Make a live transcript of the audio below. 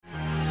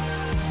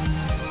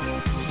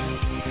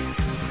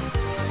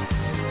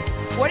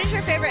What is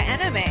your favorite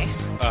anime?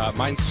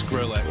 Mine's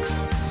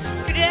Skrillex.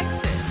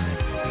 Skrillex.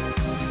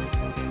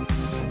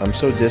 I'm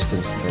so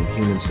distanced from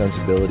human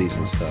sensibilities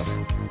and stuff.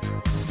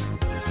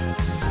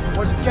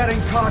 Was getting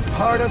caught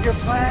part of your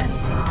plan?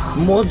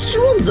 もち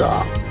ろん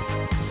だ.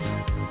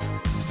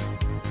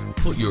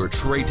 Put your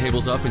tray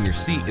tables up and your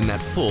seat in that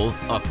full,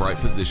 upright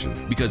position,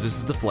 because this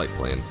is the Flight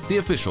Plan, the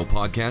official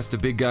podcast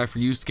of Big Guy For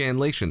You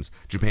Scanlations,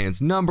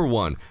 Japan's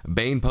 #1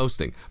 Bane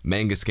posting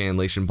manga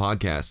scanlation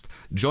podcast.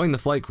 Join the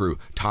flight crew,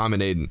 Tom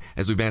and Aiden,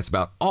 as we bounce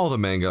about all the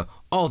manga,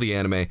 all the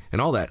anime,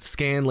 and all that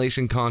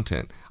scanlation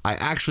content. I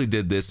actually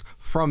did this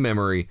from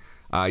memory.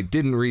 I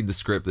didn't read the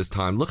script this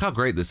time. Look how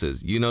great this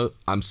is. You know,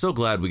 I'm so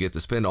glad we get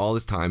to spend all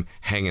this time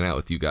hanging out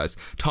with you guys.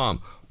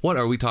 Tom, what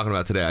are we talking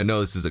about today? I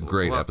know this is a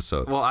great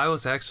episode. Well, I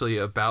was actually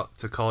about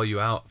to call you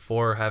out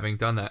for having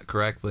done that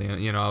correctly. And,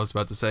 you know, I was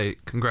about to say,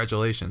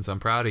 congratulations, I'm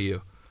proud of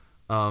you.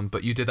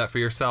 But you did that for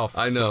yourself.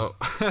 I know.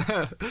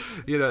 So,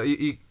 you know,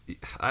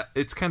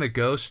 it's kind of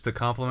gauche to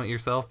compliment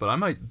yourself, but I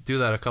might do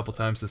that a couple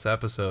times this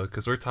episode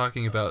because we're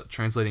talking about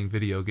translating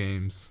video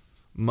games.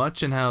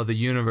 Much in how the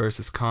universe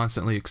is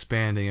constantly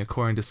expanding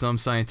according to some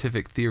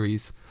scientific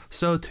theories,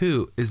 so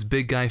too is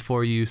Big Guy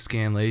For You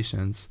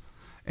Scanlations.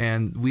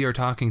 And we are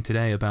talking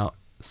today about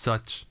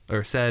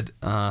said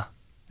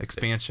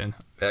expansion.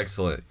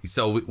 Excellent.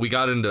 So we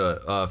got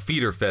into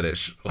feeder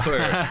fetish.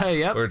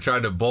 Yep. We're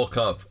trying to bulk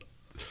up.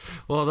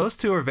 Well, those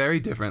two are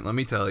very different, let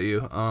me tell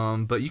you.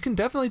 But you can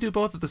definitely do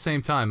both at the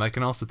same time. I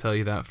can also tell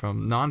you that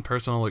from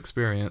non-personal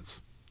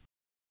experience.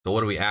 So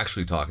what are we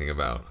actually talking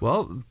about?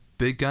 Well,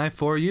 Big Guy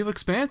For You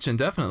expansion,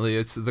 definitely.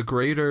 It's the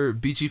greater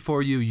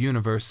BG4U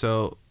universe.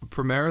 So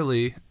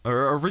primarily,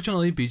 or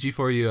originally,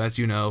 BG4U, as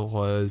you know,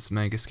 was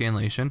manga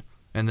scanlation.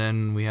 And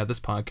then we had this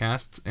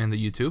podcast and the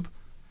YouTube.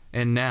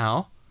 And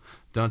now,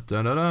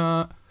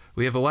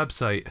 we have a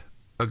website.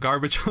 A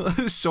garbage,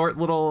 short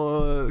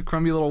little,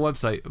 crummy little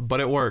website.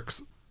 But it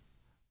works.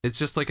 It's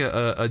just like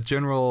a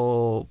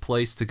general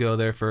place to go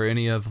there for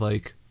any of,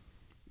 like,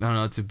 I don't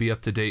know, to be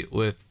up to date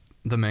with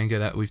the manga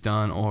that we've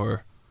done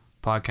or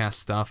podcast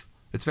stuff.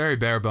 It's very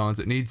bare bones.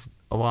 It needs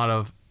a lot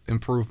of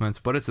improvements,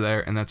 but it's there,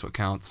 and that's what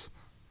counts.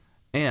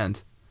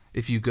 And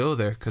if you go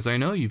there, because I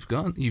know you've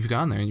gone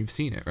there and you've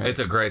seen it, right? It's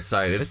a great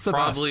site. It's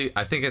probably best.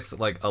 I think it's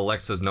like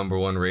Alexa's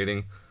 #1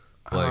 rating.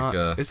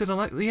 Like, is it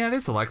Alexa? Yeah, it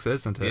is Alexa,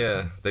 isn't it?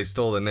 Yeah, they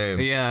stole the name.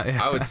 Yeah.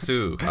 I would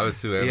sue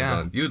Amazon.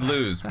 Yeah. You'd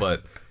lose,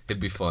 but it'd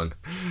be fun.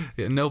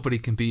 Yeah, nobody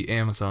can beat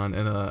Amazon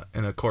in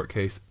a court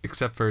case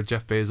except for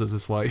Jeff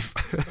Bezos' wife.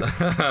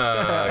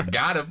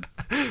 Got him.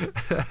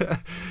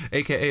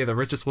 AKA the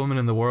richest woman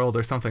in the world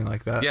or something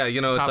like that. Yeah, you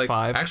know, Top it's like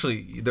 5.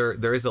 Actually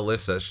there is a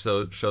list that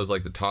shows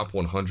like the top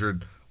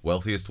 100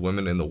 wealthiest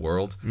women in the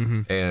world,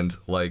 and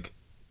like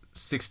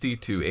 60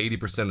 to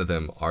 80% of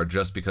them are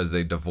just because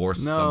they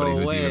divorced somebody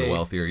who's even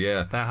wealthier.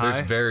 Yeah, that high?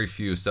 There's very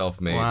few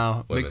self-made.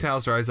 Wow, women.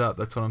 MGTOWs rise up.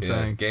 That's what I'm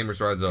saying. Gamers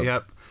rise up.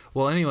 Yep.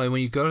 Well, anyway,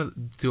 when you go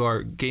to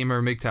our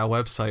Gamer MGTOW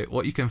website,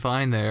 what you can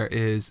find there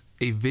is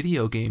a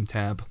video game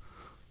tab.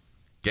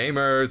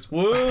 Gamers,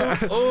 woo,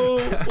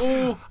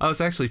 ooh. I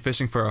was actually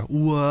fishing for a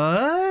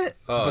what,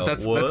 but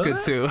that's good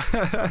too.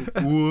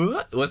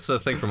 What? What's the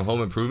thing from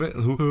Home Improvement?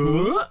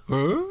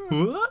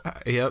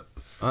 Yep.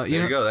 There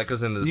you go. That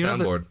goes into the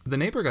soundboard. The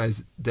neighbor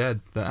guy's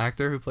dead. The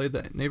actor who played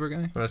that neighbor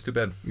guy. Oh, that's too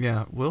bad.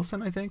 Yeah,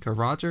 Wilson, I think, or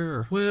Roger,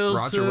 or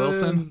Wilson. Roger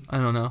Wilson. I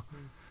don't know.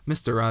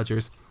 Mr.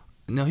 Rogers.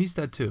 No, he's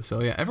dead too.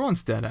 So yeah,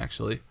 everyone's dead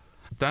actually.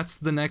 That's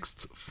the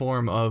next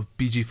form of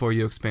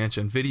BG4U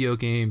expansion, video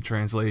game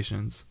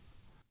translations.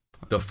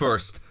 The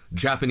first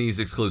Japanese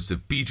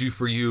exclusive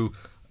BG4U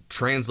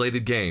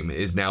translated game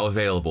is now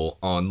available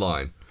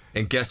online.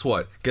 And guess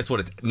what?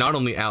 It's not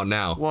only out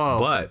now,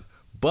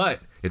 but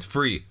it's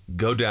free.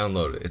 Go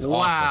download it. It's awesome.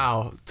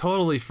 Wow,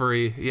 totally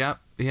free. Yep.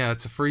 Yeah,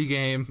 it's a free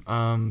game.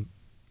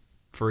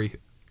 Free.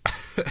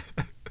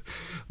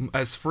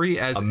 As free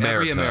as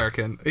every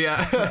American.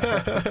 Yeah.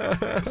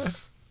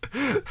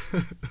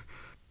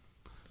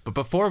 But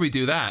before we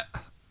do that,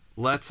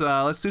 let's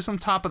do some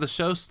top of the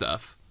show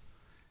stuff.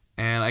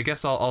 And I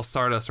guess I'll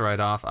start us right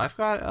off. I've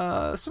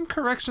got some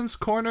corrections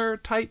corner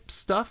type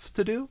stuff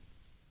to do.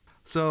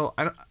 So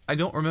I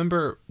don't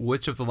remember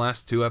which of the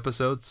last 2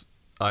 episodes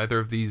either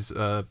of these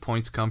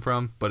points come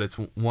from, but it's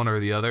one or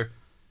the other.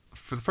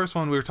 For the first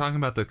one, we were talking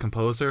about the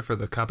composer for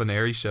the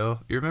Cabaneri show.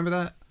 You remember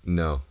that?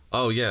 No.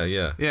 Oh, yeah.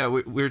 Yeah,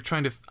 we were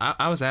trying to...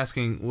 I was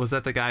asking, was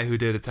that the guy who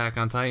did Attack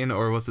on Titan,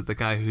 or was it the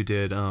guy who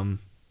did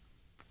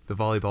the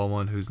volleyball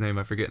one, whose name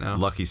I forget now?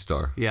 Lucky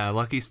Star. Yeah,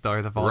 Lucky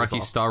Star, the volleyball. Lucky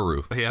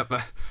Staru. Yep.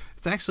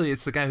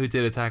 It's the guy who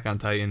did Attack on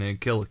Titan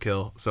and Kill la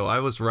Kill. So I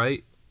was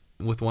right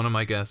with one of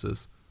my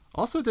guesses.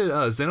 Also did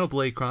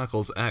Xenoblade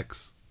Chronicles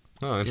X.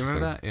 Oh, interesting. You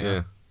remember that?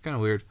 Yeah. Kind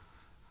of weird.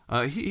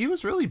 He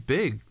was really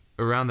big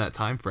around that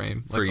time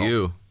frame. For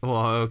you.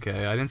 Well,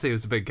 okay. I didn't say he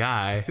was a big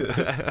guy.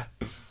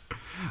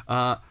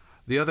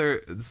 The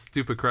other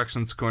stupid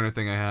corrections corner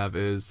thing I have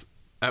is,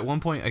 at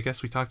one point, I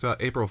guess we talked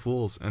about April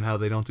Fools and how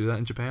they don't do that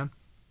in Japan.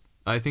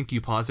 I think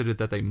you posited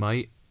that they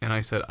might, and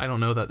I said, I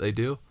don't know that they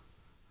do.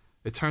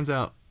 It turns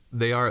out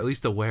they are at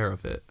least aware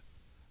of it.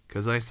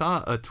 because I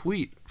saw a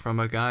tweet from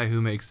a guy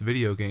who makes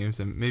video games,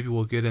 and maybe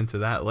we'll get into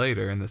that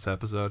later in this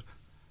episode.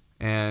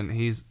 And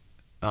he's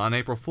on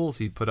April Fool's,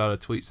 he put out a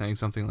tweet saying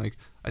something like,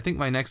 "I think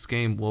my next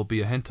game will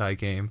be a hentai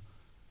game."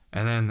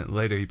 And then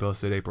later he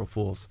posted April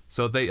Fool's.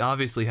 So they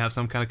obviously have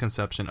some kind of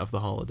conception of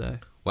the holiday.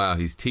 Wow,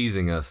 he's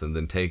teasing us and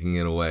then taking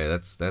it away.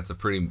 That's a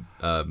pretty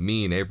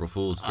mean April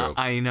Fool's joke.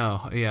 I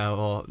know. Yeah,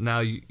 well, now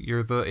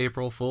you're the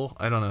April Fool.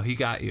 I don't know. He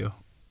got you.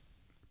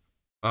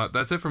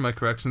 That's it for my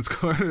corrections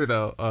corner,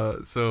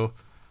 though. So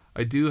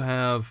I do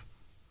have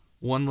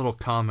one little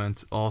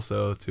comment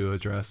also to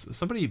address.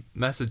 Somebody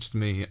messaged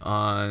me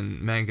on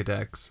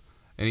MangaDex,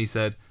 and he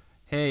said,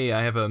 "Hey,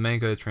 I have a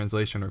manga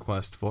translation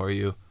request for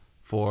you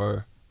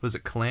for, was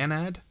it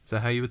Clanad? Is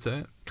that how you would say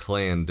it?"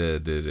 Clan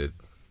did it.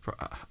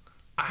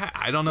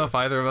 I don't know if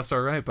either of us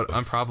are right, but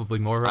I'm probably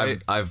more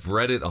right. I've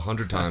read it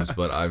 100 times,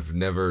 but I've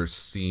never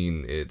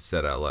seen it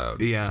said out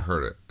loud. Yeah.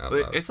 Heard it out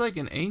loud. It's like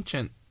an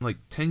ancient, like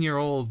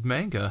 10-year-old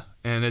manga,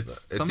 and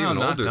it's somehow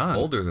even not done.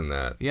 older than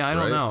that. Yeah, I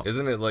don't know.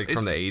 Isn't it like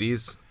from the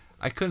 80s?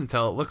 I couldn't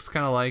tell. It looks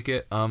kind of like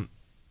it.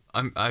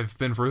 I've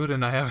been rude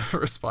and I haven't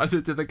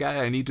responded to the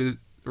guy. I need to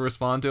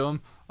respond to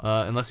him,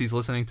 unless he's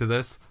listening to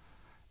this.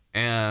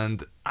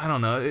 And I don't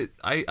know.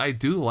 I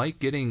do like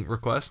getting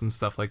requests and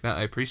stuff like that.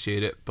 I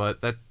appreciate it, but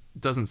that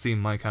doesn't seem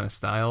my kind of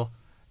style.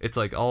 It's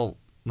like all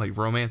like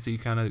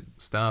romancy kind of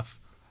stuff,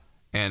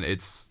 and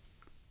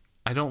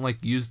I don't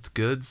like used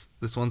goods.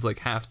 This one's like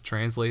half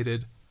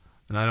translated,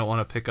 and I don't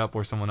want to pick up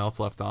where someone else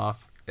left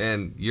off.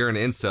 And you're an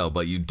incel,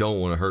 but you don't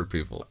want to hurt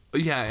people.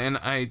 Yeah, and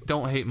I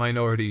don't hate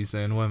minorities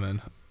and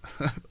women.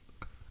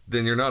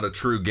 Then you're not a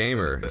true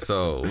gamer,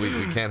 so we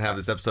can't have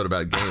this episode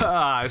about games.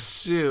 Ah,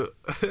 shoot.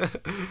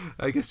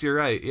 I guess you're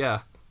right, yeah.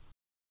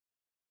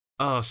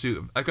 Oh,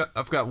 shoot.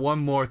 I've got one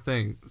more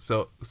thing.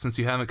 So, since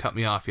you haven't cut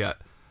me off yet,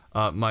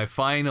 my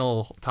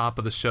final top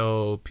of the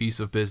show piece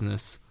of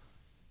business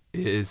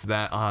is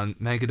that on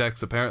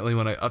MangaDex, apparently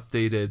when I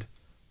updated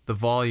the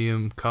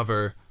volume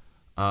cover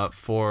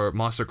for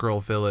Monster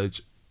Girl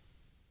Village,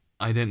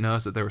 I didn't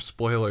notice that there were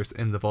spoilers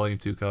in the Volume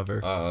 2 cover.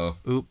 Uh-oh.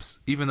 Oops.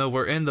 Even though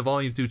we're in the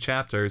Volume 2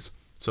 chapters,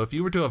 so if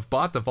you were to have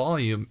bought the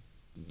volume,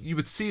 you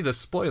would see the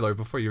spoiler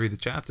before you read the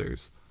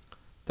chapters.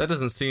 That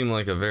doesn't seem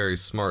like a very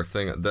smart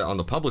thing on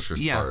the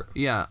publisher's part.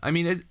 Yeah. I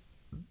mean,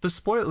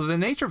 the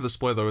nature of the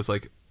spoiler was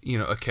like,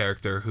 a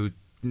character who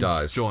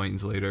dies,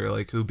 joins later,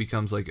 like who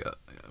becomes like a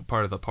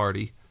part of the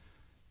party.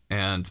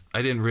 And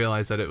I didn't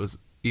realize that it was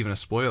even a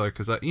spoiler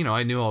because I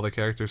knew all the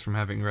characters from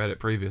having read it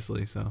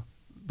previously. So,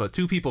 but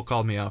 2 people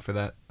called me out for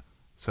that.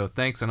 So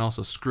thanks, and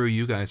also screw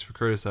you guys for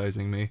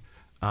criticizing me.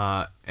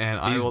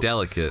 And He's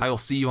delicate. I will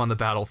see you on the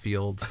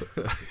battlefield.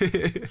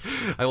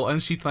 I will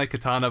unsheath my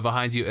katana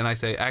behind you, and I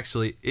say,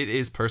 actually, it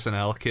is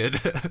personnel, kid.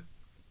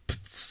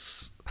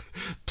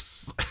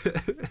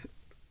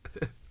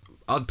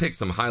 I'll pick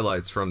some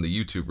highlights from the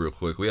YouTube real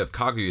quick. We have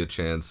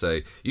Kaguya-chan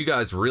say, "You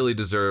guys really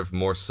deserve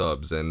more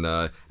subs," and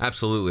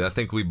absolutely, I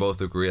think we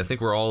both agree. I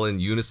think we're all in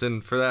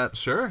unison for that.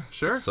 Sure.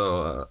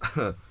 So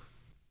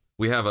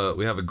we have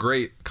a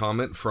great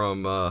comment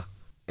from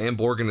Amb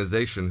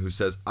Organization, who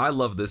says, "I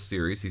love this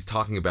series." He's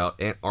talking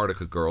about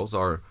Antarctica Girls,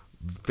 our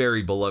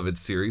very beloved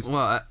series.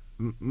 Well,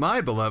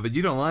 my beloved,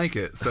 you don't like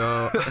it,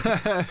 so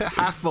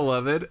half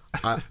beloved.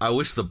 I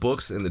wish the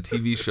books and the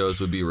TV shows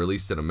would be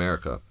released in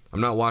America. I'm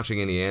not watching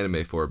any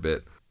anime for a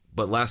bit,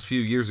 but last few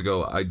years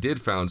ago, I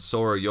did found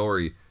Sora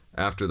Yori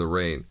After the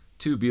Rain.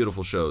 2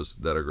 beautiful shows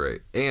that are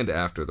great. And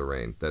After the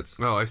Rain. I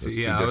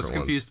see. Yeah, I was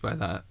confused ones.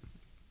 by that.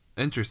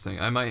 Interesting.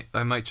 I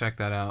might check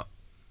that out.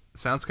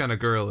 Sounds kind of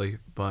girly,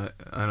 but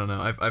I don't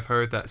know. I've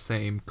heard that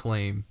same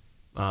claim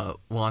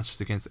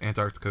launched against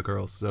Antarctica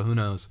Girls, so who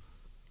knows?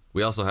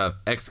 We also have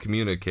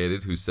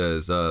Excommunicated, who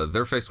says,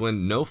 their face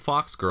win, no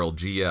Fox Girl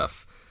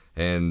GF.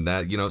 And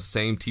that,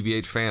 same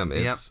TBH fam.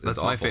 That's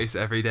awful. My face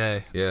every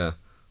day. Yeah.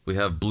 We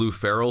have Blue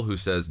Feral, who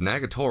says,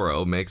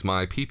 Nagatoro makes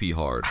my pee-pee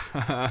hard.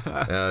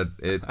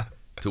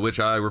 To which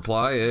I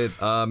reply,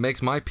 it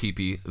makes my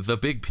pee-pee the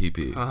big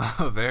pee-pee.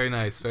 Oh, very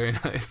nice, very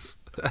nice.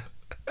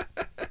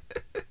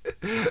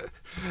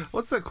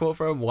 What's that quote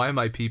from? Why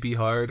my pee-pee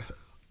hard?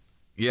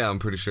 Yeah, I'm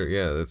pretty sure.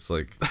 Yeah, it's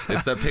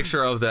that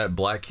picture of that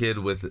black kid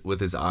with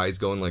his eyes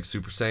going like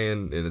Super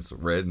Saiyan, and it's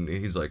red, and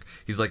he's like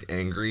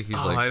angry.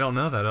 I don't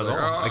know that at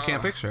all. I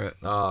can't picture it.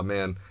 Oh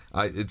man,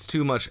 it's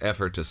too much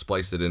effort to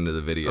splice it into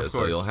the video,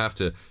 so you'll have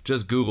to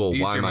just Google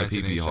Use why your my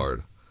pee-pee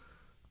hard.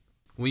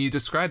 When you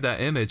described that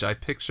image, I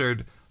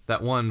pictured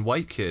that one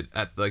white kid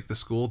at like the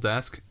school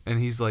desk, and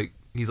he's like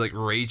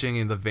raging,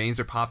 and the veins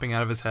are popping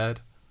out of his head.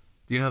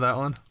 Do you know that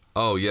one?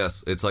 Oh,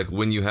 yes. It's like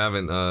when you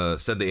haven't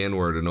said the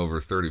N-word in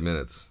over 30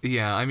 minutes.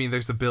 Yeah, I mean,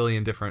 there's a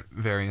billion different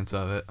variants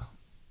of it.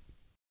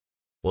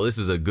 Well, this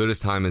is a good as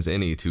time as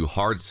any to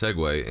hard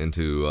segue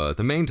into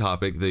the main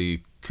topic, the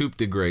Coupe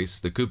de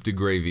Grace, the Coupe de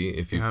Gravy,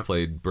 if you've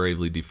played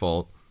Bravely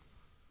Default.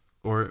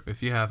 Or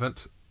if you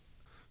haven't.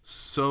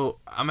 So,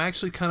 I'm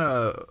actually kind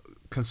of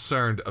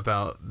concerned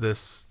about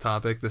this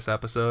topic, this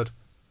episode,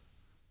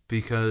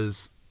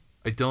 because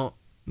I don't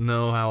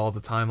know how all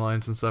the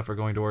timelines and stuff are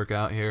going to work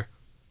out here.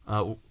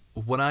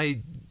 What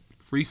I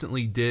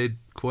recently did,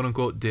 quote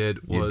unquote, was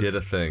You did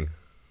a thing.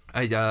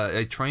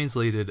 I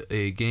translated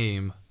a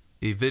game,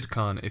 a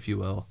VidCon, if you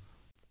will.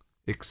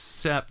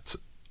 Except,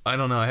 I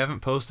don't know, I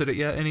haven't posted it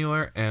yet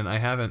anywhere, and I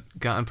haven't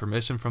gotten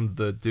permission from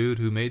the dude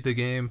who made the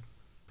game.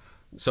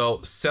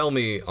 So sell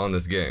me on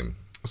this game.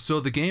 So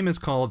the game is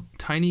called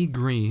Tiny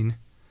Green.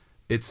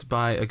 It's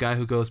by a guy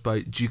who goes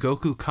by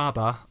Jigoku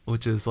Kaba,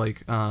 which is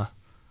like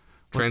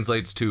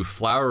Translates to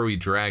flowery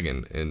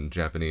dragon in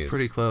Japanese.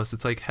 pretty close.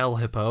 It's like Hell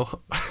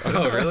Hippo.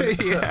 Oh, really?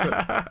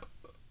 Yeah.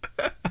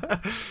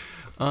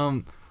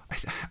 I'm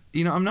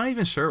not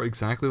even sure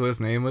exactly what his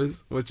name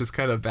was, which is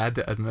kind of bad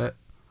to admit,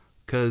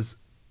 because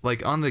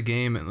like on the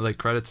game, like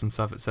credits and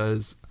stuff, it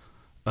says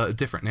a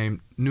different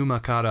name,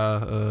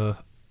 Numakata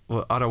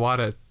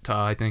Arawareta,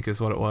 I think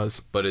is what it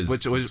was. But his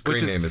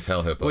screen name is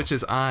Hell Hippo. Which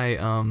is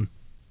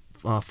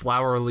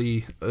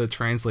flowerly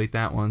translate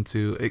that one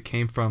to, it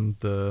came from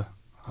the,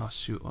 oh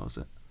shoot, what was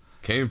it?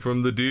 Came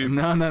from the deep.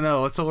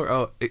 No. What's the word?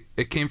 Oh,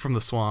 it came from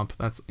the swamp.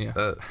 That's, yeah.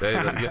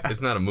 It's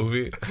not a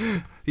movie.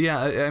 Yeah,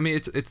 I mean,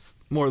 it's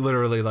more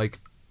literally like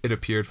it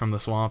appeared from the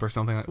swamp or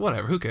something like,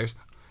 whatever, who cares?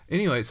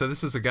 Anyway, so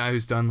this is a guy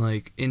who's done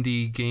like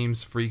indie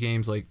games, free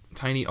games, like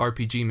tiny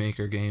RPG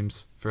maker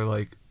games for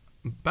like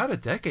about a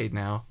decade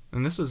now.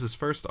 And this was his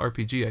first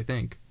RPG, I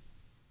think.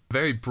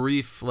 Very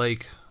brief,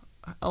 like,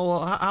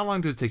 how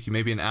long did it take you?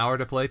 Maybe an hour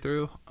to play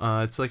through?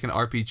 It's like an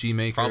RPG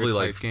maker Probably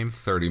type like game.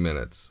 30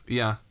 minutes.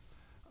 Yeah.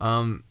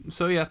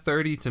 So yeah,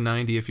 30 to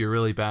 90 if you're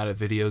really bad at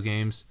video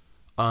games.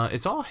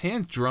 It's all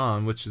hand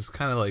drawn, which is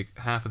kind of like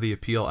half of the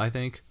appeal, I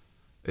think.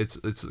 It's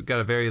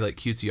got a very like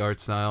cutesy art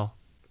style.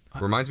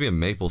 Reminds me of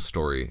Maple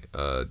Story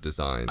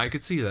design. I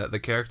could see that, the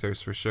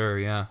characters for sure.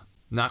 Yeah,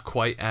 not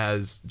quite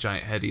as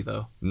giant heady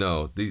though.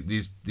 No,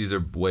 these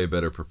are way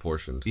better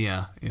proportioned.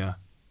 Yeah.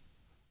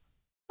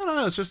 I don't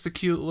know. It's just a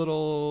cute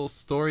little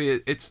story.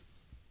 It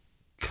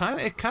kind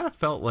of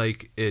felt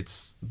like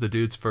it's the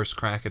dude's first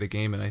crack at a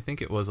game, and I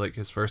think it was like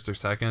his first or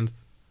second.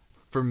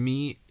 For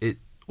me, it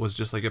was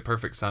just like a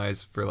perfect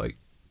size for like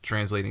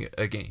translating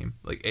a game,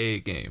 like a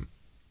game.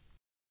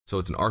 So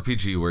it's an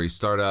RPG where you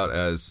start out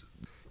as,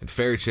 and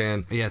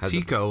Fairy-chan. Yeah,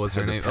 Tico was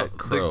her name. Pet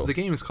crow. The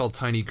game is called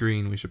Tiny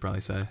Green. We should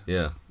probably say.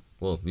 Yeah.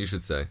 Well, you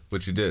should say,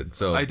 which you did.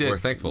 So I did. We're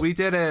thankful. We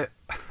did it.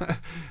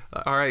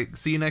 All right.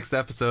 See you next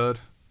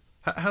episode.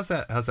 How's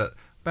that? I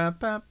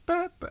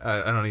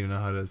don't even know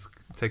how to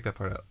take that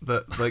part out.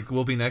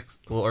 We'll be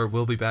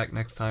we'll be back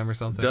next time or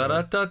something. Da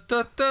da da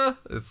da da.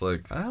 It's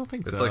like, I don't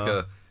think it's so.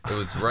 like it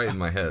was right in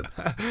my head.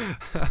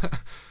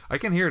 I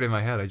can hear it in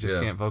my head. I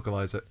just can't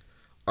vocalize it.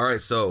 All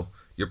right, so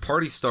your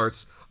party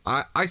starts.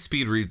 I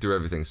speed read through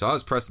everything, so I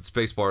was pressing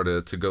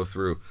spacebar to go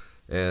through,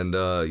 and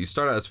you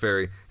start out as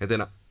Fairy, and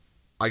then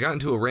I got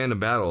into a random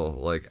battle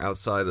like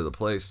outside of the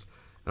place.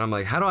 And I'm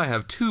like, how do I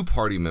have two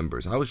party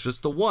members? I was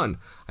just the one.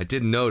 I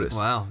didn't notice.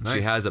 Wow, nice.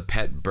 She has a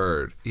pet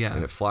bird. Yeah.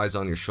 And it flies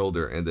on your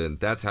shoulder. And then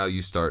that's how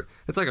you start.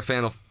 It's like a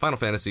Final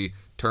Fantasy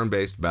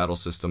turn-based battle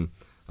system.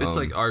 It's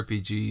like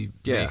RPG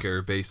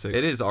Maker, basic.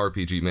 It is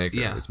RPG Maker.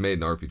 Yeah. It's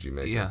made in RPG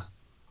Maker. Yeah.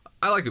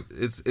 I like it.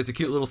 It's a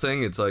cute little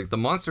thing. It's like the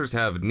monsters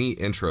have neat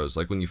intros.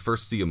 Like when you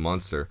first see a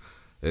monster,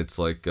 it's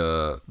like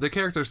the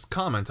characters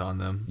comment on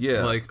them.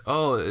 Yeah. Like,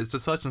 oh, it's a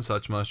such and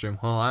such mushroom.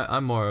 Well,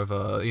 I'm more of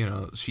a,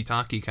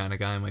 shiitake kind of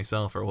guy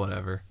myself or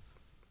whatever.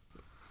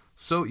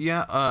 So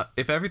yeah,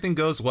 if everything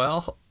goes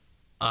well,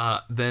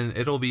 then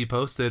it'll be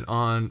posted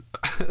on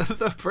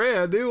the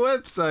brand new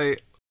website.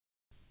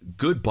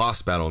 Good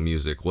boss battle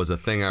music was a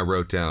thing I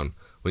wrote down.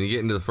 When you get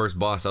into the first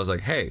boss, I was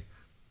like, hey,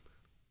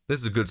 this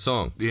is a good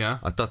song. Yeah.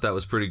 I thought that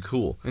was pretty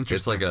cool.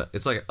 Interesting.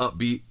 It's like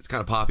upbeat. It's kind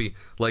of poppy.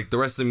 Like the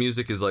rest of the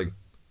music is like,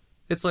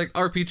 it's like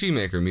RPG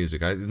Maker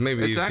music.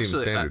 Maybe It's it's even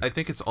actually, standard. I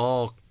think it's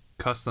all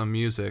custom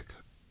music.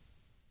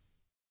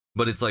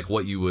 But it's like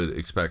what you would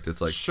expect.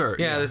 It's like, Sure,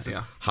 yeah, yeah, this is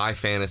yeah. high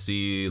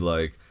fantasy,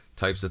 like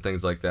types of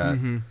things like that.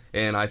 Mm-hmm.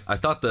 And I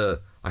thought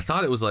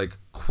it was like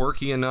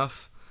quirky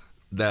enough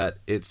that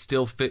it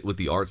still fit with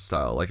the art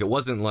style. Like it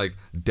wasn't like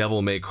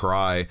Devil May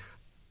Cry,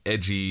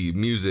 edgy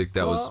music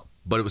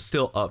but it was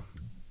still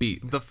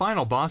upbeat. The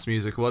final boss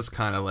music was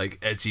kind of like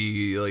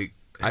edgy, like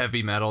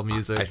heavy metal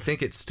music. I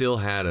think it still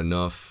had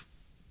enough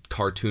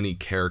cartoony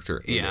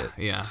character in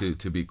it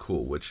to be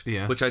cool, which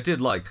I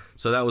did like.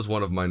 So that was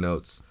one of my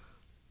notes.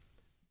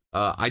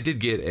 I did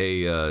get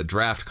a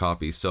draft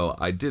copy, so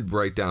I did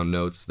write down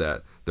notes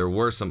that there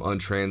were some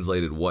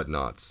untranslated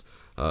whatnots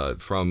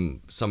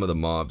from some of the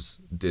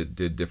mobs did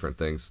different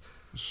things.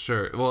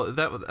 Sure. Well,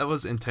 that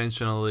was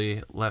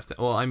intentionally left.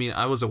 Well, I mean,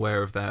 I was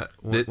aware of that.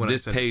 When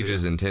This page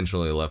is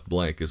intentionally left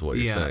blank, is what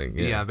you're saying.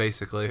 Yeah,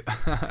 basically.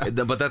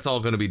 But that's all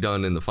going to be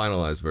done in the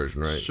finalized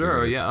version, right?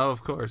 Sure. Yeah. Oh,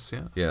 of course.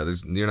 Yeah. Yeah.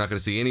 You're not going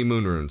to see any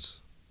moon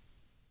runes.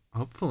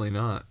 Hopefully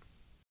not.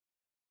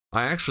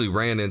 I actually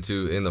ran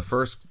into, in the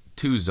first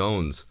 2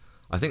 zones,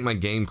 I think my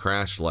game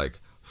crashed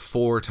like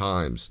 4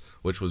 times,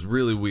 which was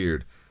really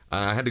weird.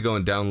 I had to go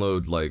and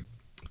download, like,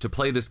 to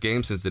play this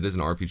game, since it is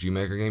an RPG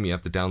Maker game, you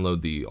have to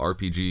download the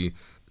RPG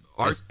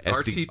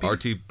RTP?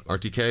 RTK,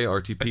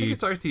 RTP. I think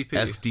it's RTP.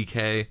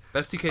 SDK.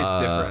 SDK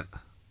is different.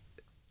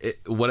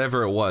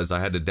 whatever it was, I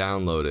had to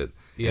download it,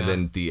 Yeah. and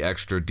then the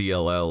extra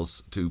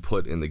DLLs to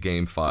put in the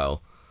game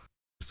file.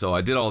 So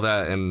I did all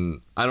that,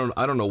 and I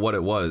don't know what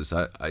it was.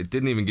 I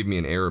didn't even give me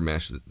an error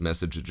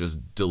message. It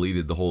just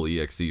deleted the whole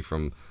exe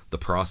from the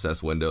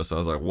process window. So I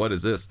was like, what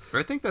is this?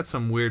 I think that's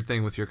some weird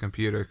thing with your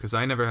computer, because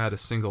I never had a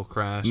single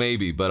crash.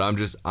 Maybe, but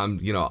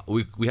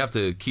we have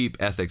to keep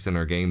ethics in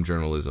our game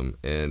journalism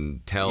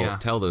and tell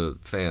the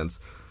fans,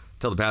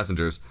 tell the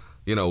passengers,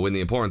 when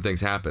the important things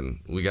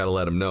happen, we got to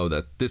let them know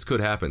that this could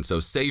happen. So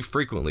save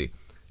frequently.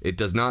 It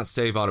does not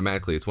save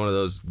automatically. It's one of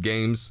those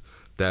games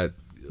that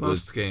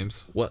Most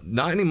games. What?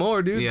 Not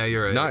anymore, dude. Yeah,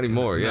 you're right. Not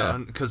anymore, yeah.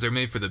 Because they're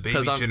made for the baby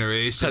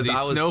generation. 'cause These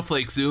I was-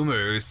 snowflake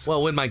zoomers.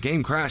 Well, when my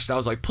game crashed, I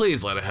was like,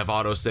 please let it have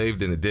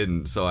auto-saved, and it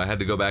didn't. So I had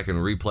to go back and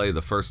replay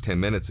the first 10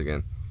 minutes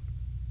again.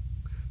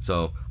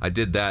 So I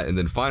did that, and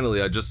then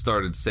finally I just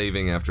started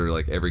saving after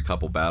like every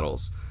couple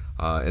battles.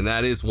 And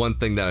that is one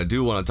thing that I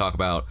do want to talk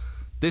about.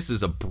 This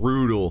is a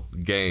brutal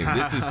game.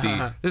 This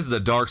is the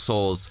Dark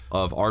Souls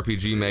of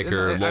RPG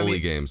Maker lowly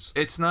games.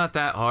 It's not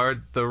that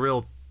hard. The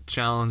real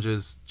challenge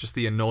is just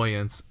the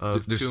annoyance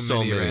of There's too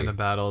so many random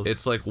battles.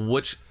 It's like,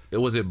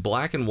 was it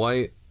Black and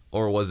White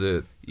or was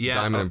it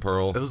Diamond and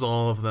Pearl? It was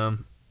all of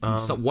them.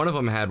 One of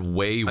them had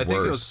way worse. I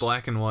think it was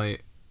Black and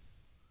White.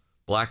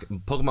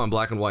 Pokemon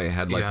Black and White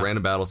had like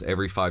random battles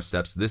every 5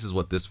 steps. This is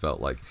what this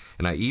felt like.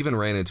 And I even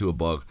ran into a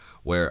bug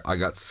where I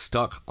got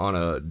stuck on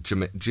a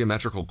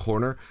geometrical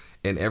corner,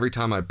 and every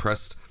time I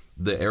pressed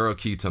the arrow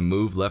key to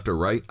move left or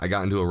right, I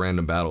got into a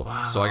random battle.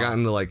 Wow. So I got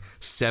into like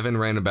 7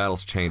 random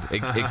battles chained.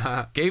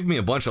 It gave me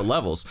a bunch of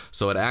levels,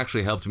 so it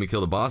actually helped me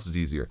kill the bosses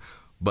easier.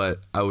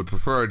 But I would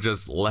prefer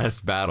just less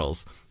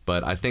battles.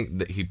 But I think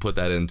that he put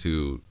that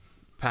into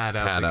pad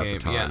out the game.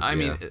 Time. Yeah, I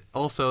mean,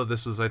 also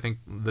this was, I think,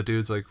 the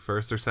dude's like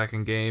first or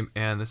second game,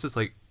 and this is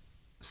like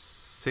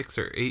 6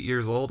 or 8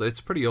 years old. It's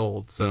pretty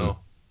old, so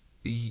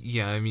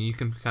yeah, I mean, you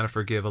can kind of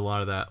forgive a lot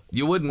of that.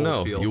 You wouldn't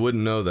know. Feel. You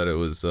wouldn't know that it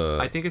was.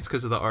 I think it's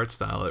because of the art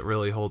style. It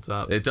really holds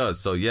up. It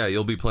does. So yeah,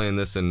 you'll be playing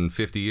this in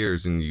 50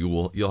 years, and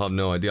you'll have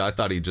no idea. I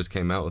thought he just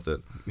came out with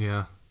it.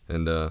 Yeah.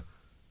 And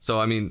so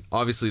I mean,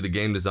 obviously the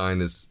game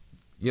design is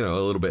a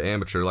little bit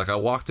amateur. Like I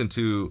walked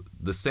into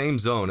the same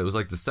zone. It was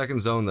like the second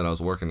zone that I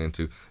was working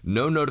into.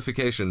 No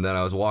notification that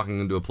I was walking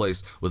into a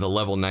place with a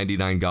level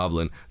 99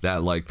 goblin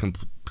that like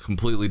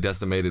completely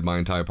decimated my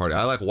entire party.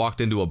 I like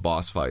walked into a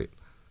boss fight.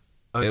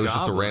 It was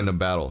just a random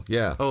battle.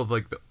 Yeah. Oh,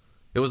 like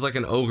it was like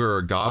an ogre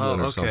or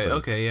goblin or something.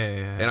 Okay,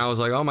 yeah. And I was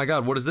like, oh my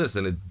god, what is this?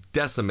 And it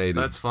decimated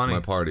my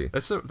party.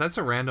 That's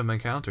a random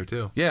encounter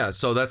too. Yeah,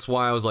 so that's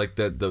why I was like,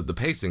 the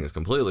pacing is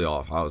completely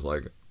off. I was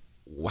like,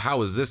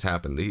 how has this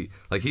happened?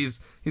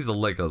 He's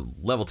like a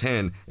level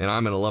 10 and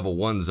I'm in a level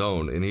 1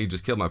 zone, and he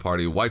just killed my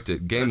party, wiped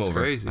it, game That's over.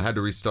 Crazy. I had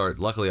to restart.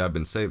 Luckily I've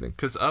been saving.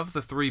 Because of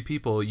the 3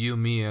 people, you,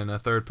 me, and a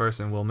third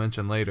person we'll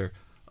mention later,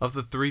 of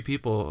the 3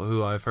 people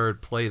who I've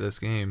heard play this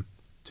game,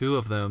 2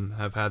 of them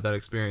have had that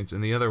experience,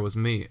 and the other was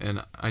me,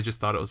 and I just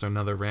thought it was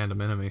another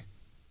random enemy.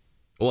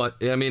 Well,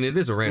 I mean, it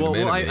is a random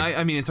enemy.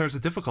 I mean, in terms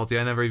of difficulty,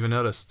 I never even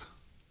noticed.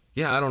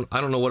 Yeah, I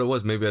don't know what it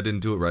was. Maybe I didn't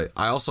do it right.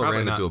 I also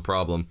ran into a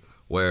problem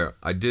where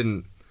I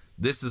didn't.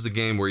 This is a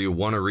game where you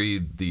want to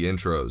read the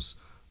intros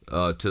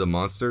to the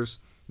monsters,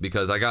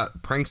 because I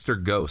got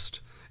Prankster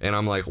Ghost, and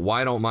I'm like,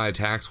 why don't my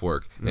attacks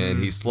work? And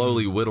he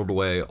slowly whittled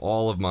away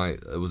all of my.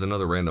 It was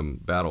another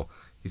random battle.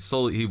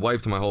 He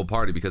wiped my whole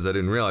party because I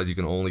didn't realize you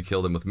can only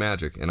kill them with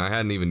magic, and I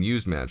hadn't even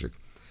used magic.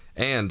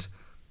 And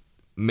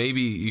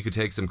maybe you could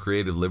take some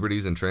creative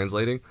liberties in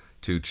translating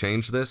to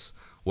change this,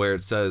 where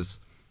it says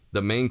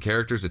the main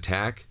character's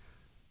attack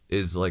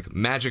is like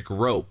magic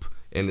rope,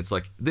 and it's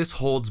like, this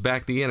holds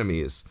back the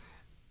enemies.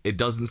 It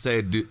doesn't say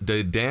it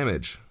did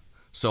damage.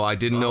 So I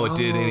didn't know it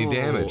did any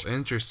damage.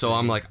 Interesting. So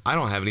I'm like, I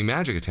don't have any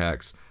magic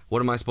attacks. What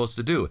am I supposed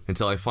to do?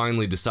 Until I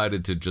finally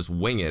decided to just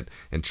wing it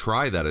and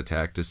try that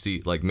attack to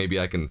see, like, maybe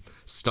I can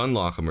stun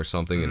lock him or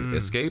something and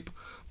escape.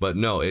 But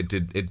no, it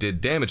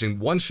did damage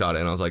and one shot it,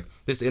 and I was like,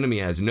 this enemy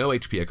has no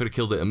HP. I could have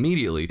killed it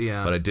immediately,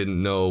 but I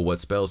didn't know what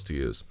spells to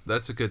use.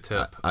 That's a good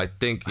tip. I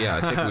think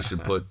we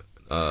should put.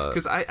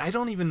 Because I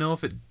don't even know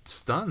if it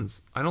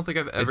stuns. I don't think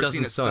I've ever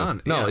seen it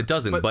stun. No, it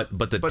doesn't. But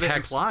the text it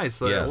implies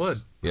that it would.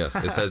 Yes,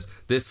 it says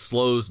this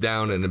slows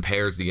down and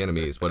impairs the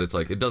enemies, but it's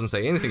like, it doesn't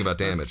say anything about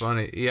damage. That's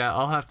funny. Yeah,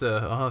 I'll have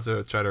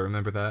to try to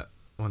remember that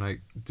when I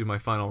do my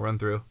final run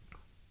through.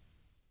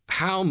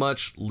 How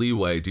much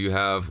leeway do you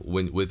have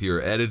with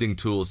your editing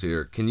tools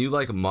here? Can you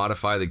like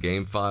modify the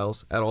game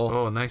files at all?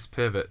 Oh, nice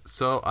pivot.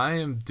 So I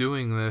am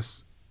doing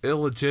this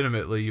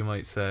illegitimately, you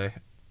might say.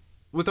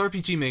 With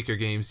RPG Maker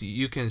games,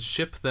 you can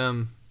ship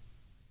them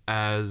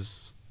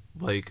as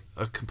like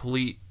a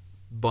complete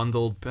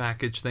bundled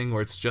package thing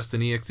where it's just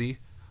an exe,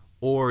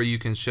 or you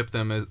can ship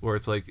them as where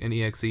it's like an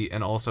exe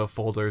and also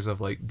folders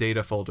of like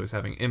data folders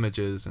having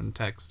images and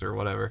text or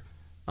whatever.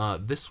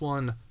 This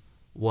one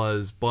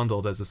was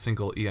bundled as a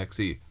single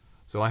exe,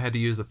 so I had to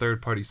use a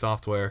third-party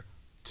software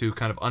to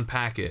kind of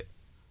unpack it.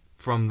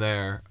 From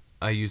there,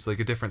 I used like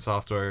a different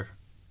software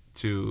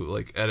to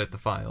like edit the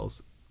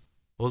files.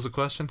 What was the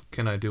question?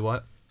 Can I do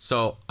what?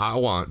 So I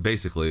want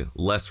basically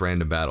less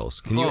random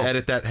battles. Can you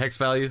edit that hex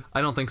value?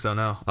 I don't think so.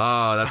 No.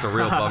 Oh, that's a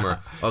real bummer.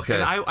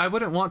 Okay. And I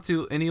wouldn't want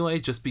to anyway,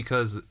 just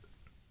because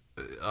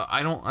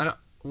I don't.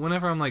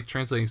 Whenever I'm like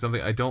translating something,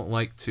 I don't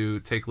like to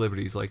take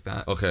liberties like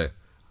that. Okay.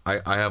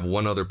 I have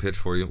one other pitch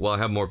for you. Well, I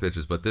have more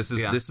pitches, but this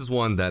is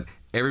one that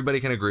everybody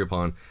can agree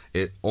upon.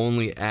 It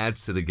only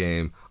adds to the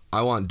game.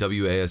 I want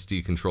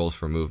WASD controls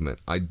for movement.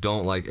 I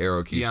don't like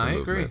arrow keys for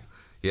movement. I agree.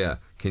 Yeah.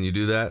 Can you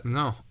do that?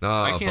 No.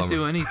 Oh, I can't bummer.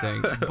 do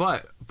anything.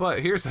 But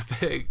here's the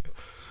thing.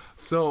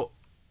 So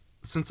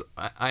since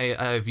I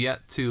have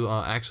yet to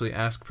actually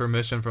ask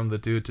permission from the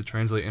dude to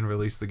translate and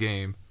release the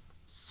game,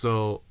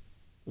 so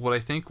what I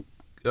think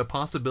a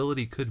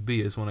possibility could be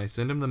is when I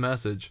send him the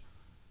message,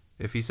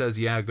 if he says,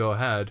 yeah, go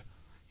ahead,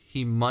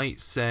 he might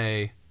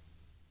say,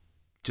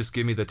 just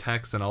give me the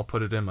text and I'll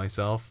put it in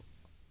myself.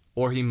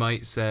 Or he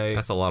might say...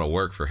 That's a lot of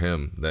work for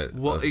him.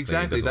 Well,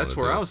 exactly. That's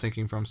where I was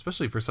thinking from,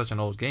 especially for such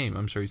an old game.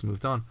 I'm sure he's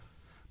moved on.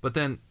 But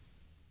then,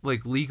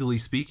 like, legally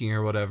speaking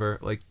or whatever,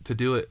 like, to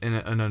do it in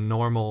a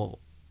normal,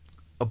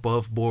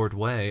 above-board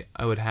way,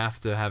 I would have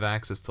to have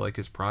access to, like,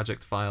 his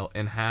project file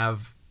and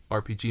have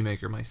RPG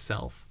Maker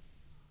myself.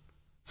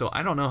 So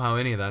I don't know how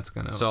any of that's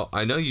going to... So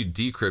I know you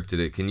decrypted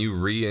it. Can you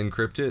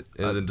re-encrypt it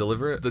and then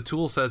deliver it? The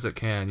tool says it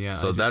can, yeah.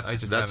 So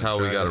that's how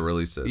we got to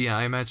release it. Yeah,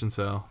 I imagine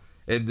so.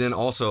 And then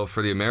also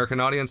for the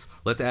American audience,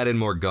 let's add in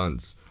more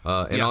guns.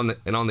 On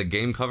the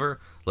game cover,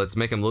 let's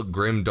make them look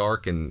grim,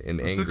 dark, and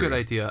angry. That's a good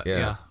idea.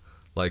 Yeah.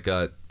 Like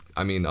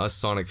I mean, us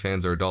Sonic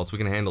fans are adults. We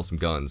can handle some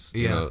guns.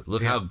 You know,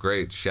 look how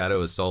great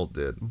Shadow Assault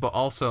did. But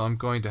also, I'm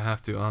going to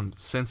have to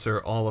censor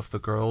all of the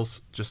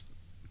girls. Just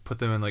put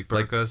them in like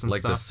burqas and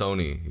like stuff. Like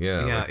the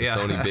Sony, like the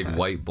Sony big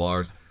white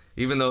blars.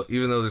 Even though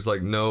there's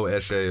like no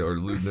esche or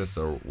lewdness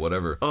or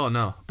whatever. Oh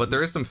no! But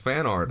there is some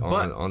fan art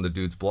on the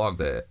dudede's blog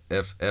that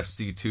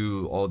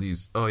FC2, all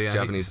these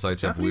Japanese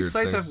sites have weird things.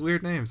 Japanese sites have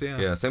weird names. Yeah.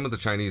 Yeah. Same with the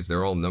Chinese.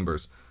 They're all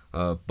numbers.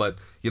 But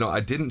I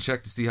didn't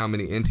check to see how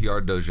many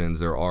NTR dojins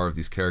there are of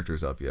these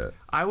characters up yet.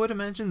 I would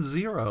imagine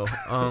 0.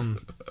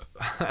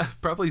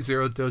 Probably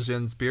 0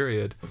 dojins.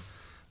 Period.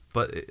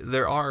 But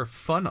there are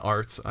fun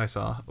arts I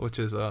saw, which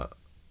is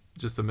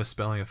just a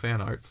misspelling of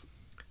fan arts.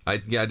 I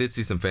did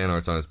see some fan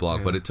arts on his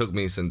blog, but it took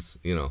me, since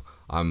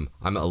I'm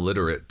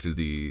illiterate to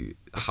the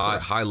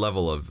high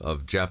level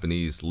of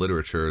Japanese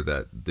literature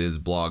that this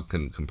blog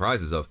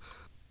comprises of.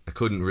 I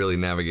couldn't really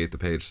navigate the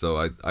page, so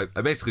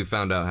I basically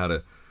found out how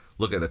to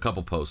look at a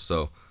couple posts.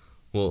 So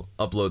we'll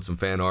upload some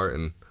fan art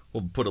and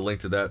we'll put a link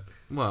to that.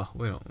 Well,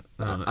 we don't.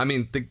 I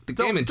mean, the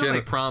game in general. Don't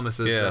make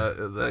promises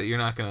that you're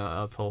not going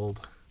to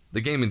uphold.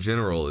 The game in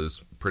general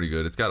is pretty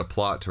good. It's got a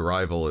plot to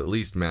rival at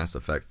least Mass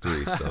Effect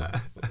 3. So.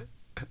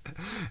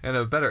 And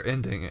a better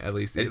ending, at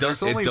least. It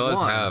does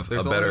have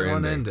a better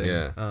ending.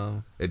 Yeah.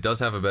 It does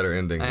have a better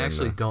ending. I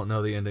actually don't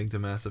know the ending to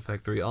Mass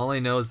Effect 3. All I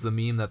know is the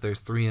meme that there's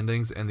 3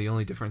 endings, and the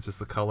only difference is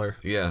the color.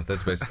 Yeah,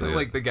 that's basically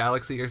like it. the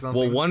galaxy or something.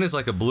 Well, one is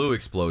like a blue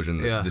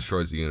explosion that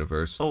destroys the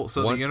universe. Oh,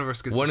 so the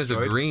universe gets destroyed? One is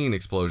a green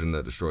explosion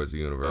that destroys the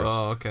universe.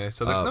 Oh, okay.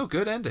 So there's no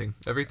good ending.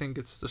 Everything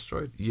gets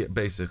destroyed. Yeah,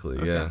 basically,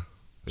 okay.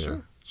 Yeah.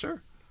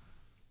 Sure.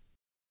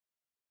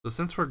 So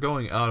since we're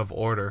going out of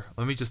order,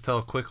 let me just tell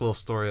a quick little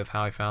story of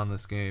how I found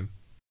this game.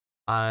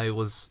 I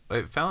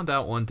found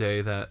out one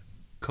day that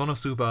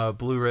Konosuba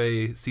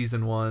Blu-ray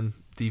Season 1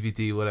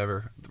 DVD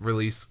whatever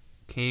release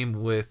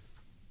came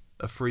with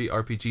a free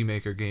RPG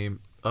Maker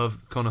game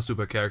of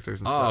Konosuba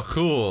characters and stuff. Oh,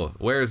 cool.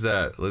 Where's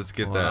that? Let's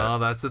get that. Well,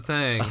 that's the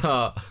thing.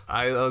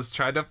 I was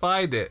trying to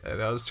find it,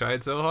 and I was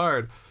trying so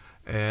hard,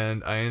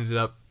 and I ended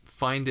up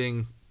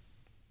finding...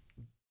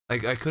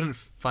 I couldn't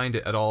find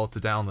it at all to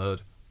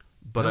download.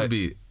 But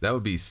that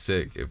would be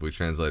sick if we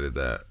translated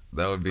that.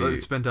 That would be...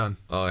 It's been done.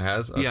 Oh, it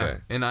has? Okay. Yeah,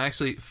 and I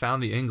actually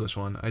found the English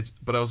one,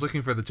 but I was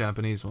looking for the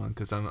Japanese one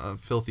because I'm a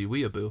filthy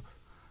weeaboo.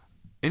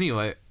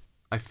 Anyway,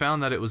 I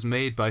found that it was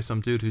made by some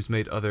dude who's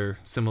made other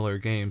similar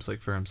games,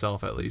 like for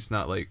himself at least,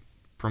 not like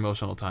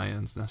promotional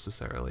tie-ins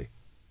necessarily.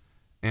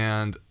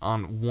 And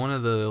on one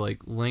of the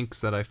like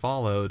links that I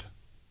followed,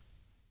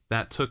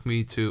 that took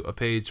me to a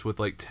page with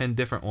like 10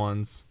 different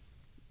ones,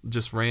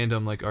 just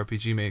random like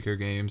RPG Maker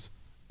games,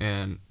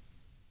 and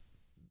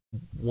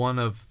one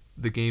of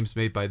the games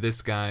made by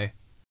this guy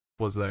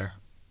was there.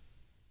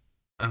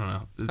 I don't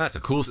know. That's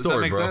a cool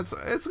story, bro. Does that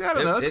make sense? I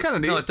don't know. It's kind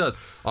of neat. No, it does.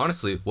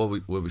 Honestly, what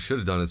we should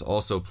have done is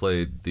also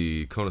played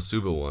the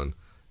Konosuba one,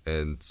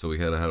 and so we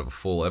had to have a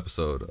full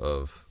episode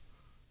of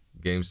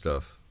game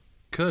stuff.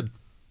 Could.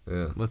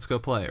 Yeah. Let's go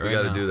play it right now.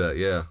 We got to do that,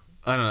 yeah.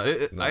 I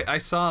don't know. I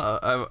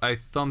saw... I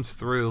thumbed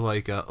through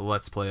like a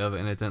Let's Play of it,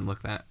 and it didn't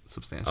look that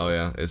substantial. Oh,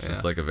 yeah? It's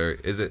just like a very...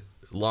 Is it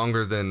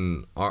longer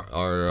than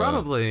our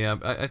probably, yeah.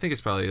 I think it's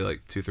probably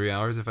like 2-3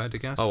 hours if I had to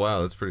guess. Oh wow,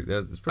 that's pretty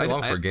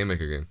long for a Game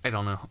Maker game. I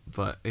don't know,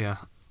 but yeah.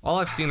 All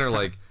I've seen are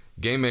like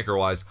Game Maker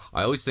wise,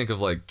 I always think of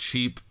like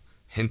cheap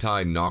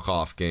hentai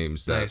knockoff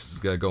games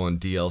that go on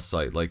DL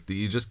site. Like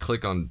you just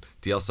click on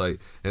DL site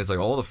and it's like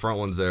all the front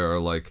ones there are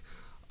like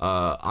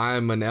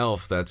I'm an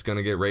elf that's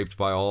gonna get raped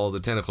by all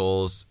the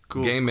tentacles.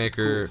 Cool, Game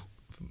Maker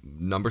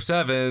number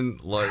 7,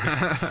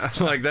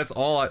 like, like that's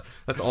all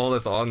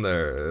that's on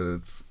there.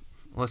 It's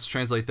Let's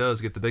translate those,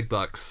 get the big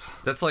bucks.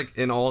 That's like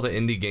in all the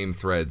indie game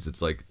threads.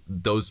 It's like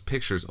those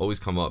pictures always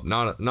come up.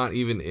 Not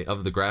even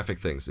of the graphic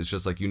things. It's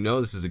just like,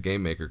 this is a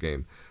Game Maker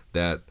game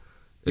that.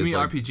 You mean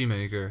like, RPG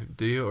Maker?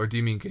 Do you, or do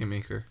you mean Game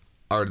Maker?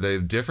 Are they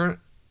different?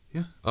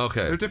 Yeah.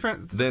 Okay. They're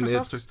different. Then it's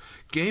softwares.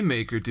 Game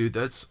Maker, dude.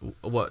 That's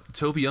what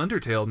Toby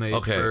Undertale made.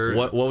 Okay. For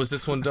What was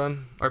this one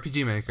done?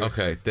 RPG Maker.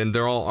 Okay. Then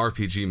they're all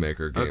RPG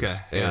Maker games. Okay.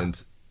 Yeah.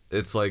 And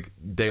it's like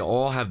they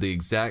all have the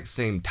exact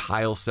same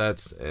tile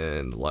sets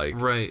and like.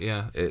 Right.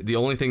 Yeah. The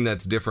only thing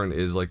that's different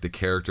is like the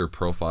character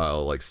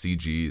profile, like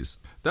CGs.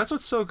 That's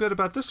what's so good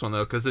about this one,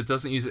 though, because it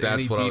doesn't use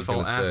any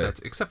default assets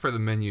except for the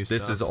menu stuff.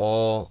 This is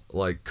all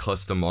like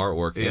custom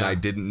artwork, and I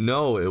didn't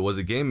know it was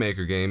a Game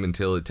Maker game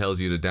until it tells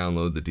you to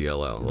download the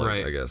DLL,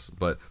 right. I guess.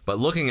 But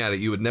looking at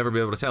it, you would never be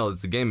able to tell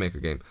it's a Game Maker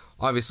game.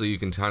 Obviously, you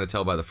can kind of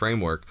tell by the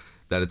framework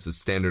that it's a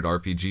standard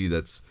RPG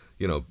that's,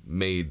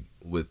 made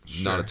with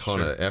not a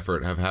ton of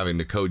effort of having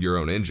to code your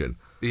own engine.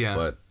 Yeah.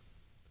 But,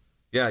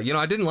 yeah,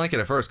 I didn't like it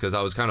at first because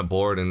I was kind of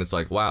bored, and it's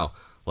like, wow.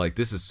 Like,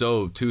 this is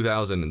so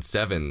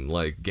 2007,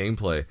 like,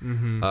 gameplay.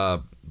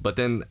 Mm-hmm. But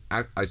then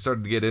I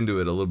started to get into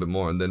it a little bit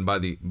more, and then by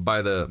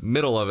the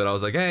middle of it, I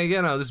was like, hey,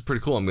 this is pretty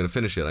cool. I'm gonna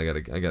finish it. I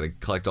gotta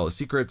collect all the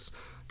secrets.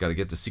 Gotta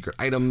get the secret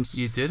items.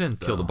 You didn't,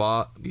 though. Kill the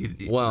bot.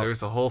 Well,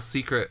 there's a whole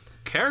secret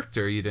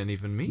character you didn't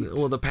even meet.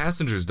 Well, the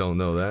passengers don't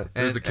know that.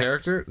 There's a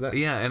character.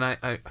 Yeah, and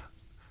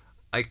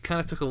I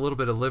kind of took a little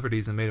bit of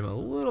liberties and made him a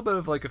little bit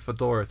of like a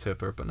fedora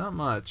tipper, but not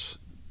much.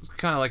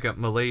 Kind of like a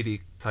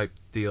Milady type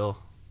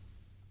deal.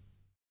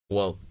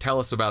 Well, tell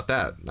us about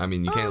that. I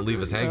mean, you can't leave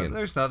us hanging.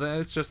 There's nothing.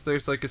 It's just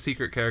there's like a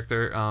secret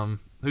character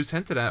who's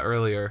hinted at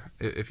earlier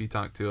if you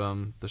talk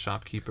to the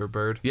shopkeeper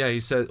bird. Yeah,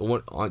 he said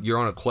you're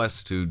on a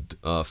quest to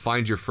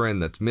find your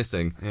friend that's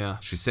missing. Yeah.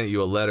 She sent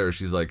you a letter.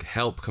 She's like,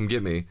 help, come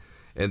get me.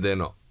 And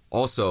then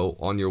also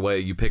on your way,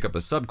 you pick up a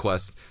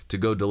subquest to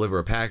go deliver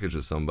a package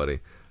to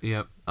somebody.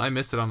 Yep. I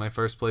missed it on my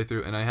first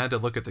playthrough, and I had to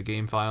look at the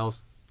game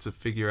files to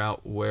figure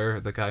out where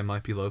the guy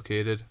might be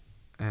located.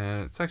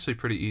 And it's actually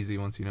pretty easy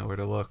once you know where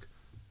to look.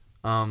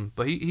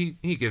 But he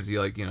gives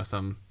you like,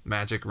 some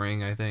magic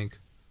ring, I think.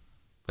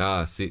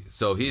 See,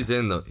 so he's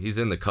in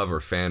the cover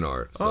fan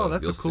art. So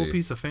that's a cool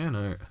piece of fan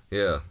art.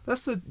 Yeah.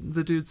 That's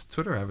the dude's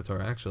Twitter avatar,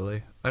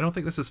 actually. I don't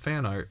think this is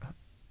fan art.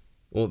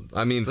 Well,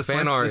 I mean,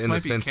 fan art in the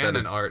sense that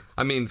it's art.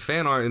 I mean,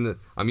 fan art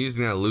I'm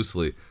using that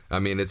loosely. I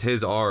mean, it's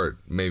his art,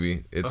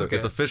 maybe. It's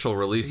official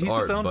release He's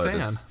art, his own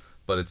fan.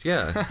 It's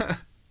yeah.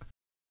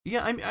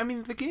 Yeah, I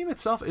mean, the game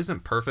itself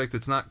isn't perfect.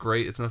 It's not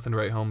great. It's nothing to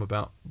write home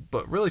about.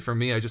 But really, for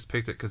me, I just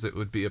picked it because it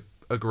would be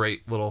a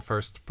great little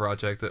first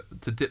project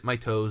to dip my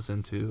toes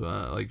into,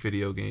 like,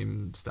 video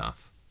game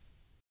stuff.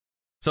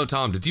 So,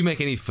 Tom, did you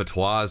make any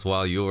fatwas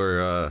while you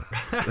were...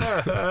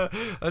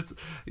 That's,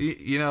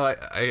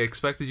 I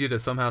expected you to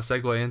somehow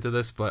segue into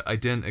this, but I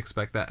didn't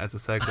expect that as a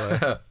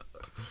segue.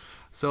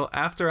 So,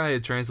 after I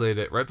had translated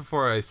it, right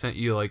before I sent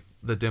you, like,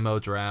 the demo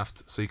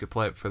draft so you could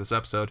play it for this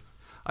episode,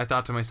 I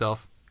thought to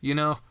myself,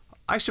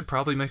 I should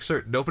probably make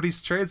sure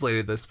nobody's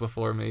translated this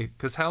before me,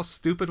 because how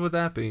stupid would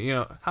that be?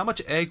 How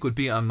much egg would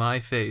be on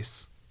my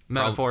face,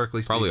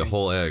 metaphorically speaking? Probably a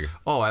whole egg.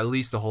 Oh, at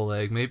least a whole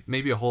egg.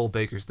 Maybe a whole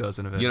baker's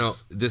dozen of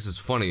eggs. This is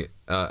funny.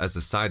 As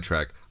a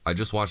sidetrack, I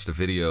just watched a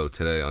video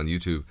today on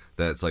YouTube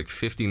that's like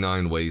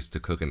 59 ways to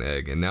cook an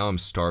egg, and now I'm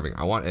starving.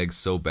 I want eggs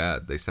so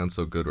bad. They sound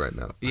so good right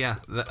now. Yeah,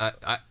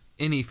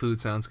 any food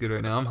sounds good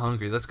right now. I'm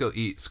hungry. Let's go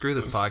eat. Screw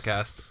this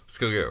podcast. Let's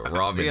go get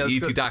ramen.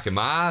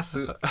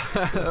 Itadakimasu.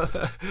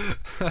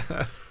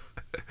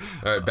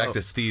 All right, back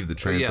to Steve, the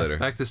translator. Yes,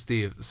 back to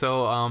Steve.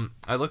 So,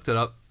 I looked it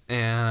up,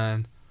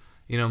 and,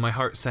 my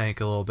heart sank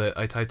a little bit.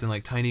 I typed in,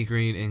 like, tiny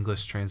green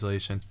English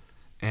translation,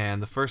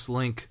 and the first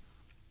link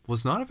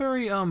was not a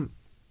very,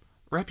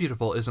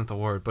 reputable isn't the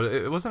word, but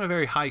it wasn't a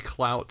very high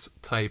clout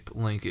type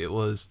link. It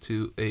was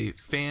to a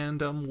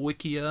fandom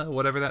wikia,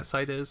 whatever that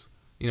site is.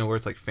 Where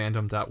it's like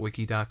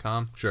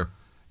fandom.wiki.com. Sure.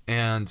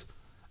 And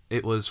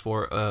it was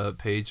for a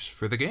page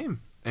for the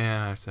game.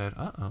 And I said,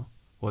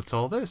 what's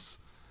all this?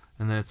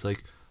 And then it's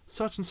like,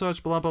 such and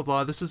such, blah, blah,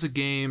 blah. This is a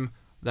game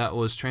that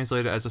was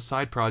translated as a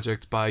side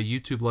project by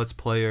YouTube Let's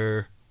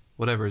Player,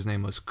 whatever his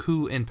name was,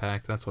 Kuu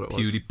Impact. That's what it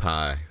was.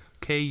 PewDiePie.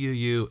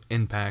 Kuu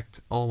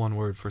Impact. All one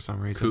word for some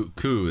reason.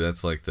 Kuu,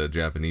 that's like the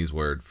Japanese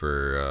word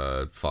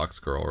for Fox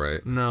Girl, right?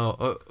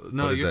 No,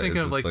 you're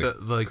thinking of like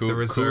the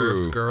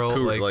Reserves Girl,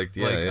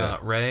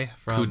 Ray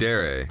from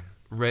Kudere.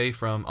 Ray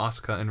from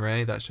Asuka and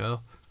Ray, that show.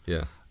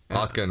 Yeah,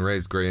 Asuka and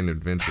Ray's Great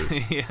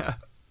Adventures. Yeah.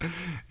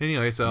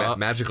 Anyway, so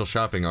Magical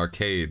Shopping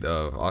Arcade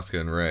of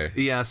Asuka and Ray.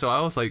 Yeah, so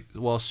I was like,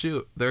 well,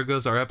 shoot, there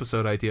goes our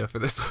episode idea for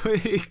this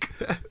week.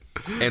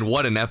 And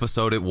what an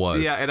episode it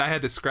was. Yeah, and I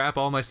had to scrap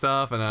all my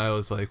stuff, and I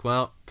was like,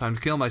 well, time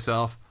to kill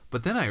myself.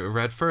 But then I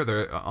read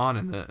further on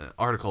in the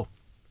article,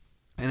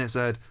 and it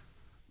said,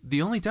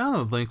 the only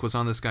download link was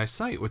on this guy's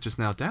site, which is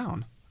now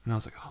down. And I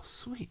was like, oh,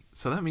 sweet.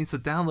 So that means the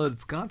download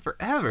is gone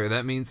forever.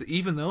 That means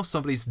even though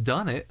somebody's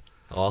done it,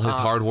 All his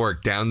hard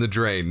work down the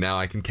drain. Now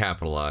I can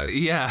capitalize.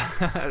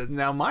 Yeah.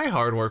 Now my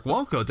hard work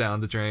won't go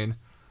down the drain.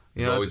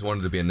 I've always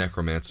wanted to be a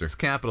necromancer. It's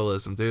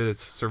capitalism, dude.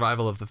 It's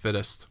survival of the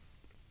fittest.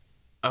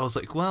 I was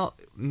like, well,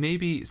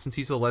 maybe since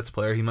he's a Let's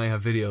Player, he might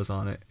have videos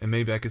on it, and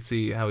maybe I could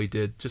see how he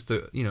did, just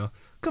to,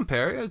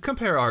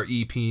 compare our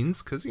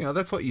e-peens, because,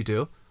 that's what you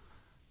do.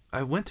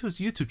 I went to his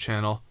YouTube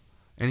channel,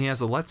 and he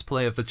has a Let's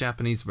Play of the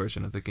Japanese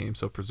version of the game,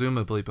 so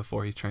presumably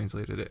before he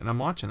translated it, and I'm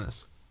watching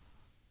this.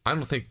 I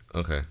don't think...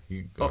 Okay,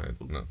 you go ahead.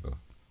 No, go.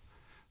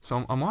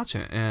 So I'm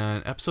watching it,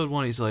 and episode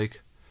 1, he's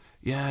like,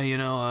 yeah,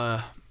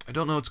 I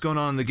don't know what's going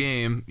on in the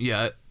game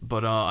yet,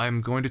 but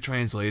I'm going to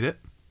translate it,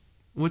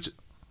 which...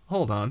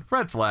 Hold on,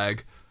 red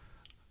flag.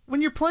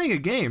 When you're playing a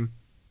game,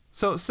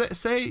 so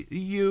say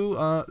you,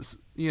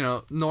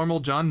 normal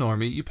John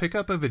Normie, you pick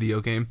up a video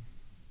game.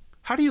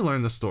 How do you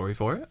learn the story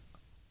for it?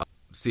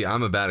 See,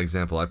 I'm a bad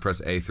example. I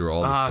press A through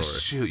all the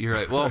story. Shoot, you're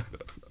right. Well,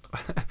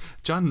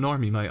 John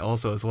Normie might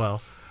also as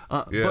well.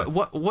 Yeah.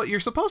 But what you're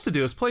supposed to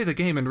do is play the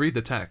game and read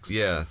the text.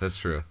 Yeah, that's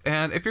true.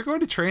 And if you're going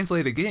to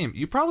translate a game,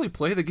 you probably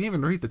play the game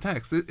and read the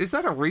text. Is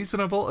that a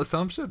reasonable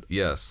assumption?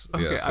 Yes.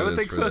 Okay, yes, I would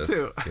think so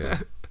too. Yeah.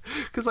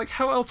 Because,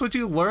 how else would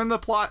you learn the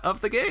plot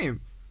of the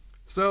game?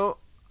 So,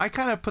 I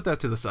kind of put that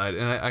to the side,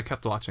 and I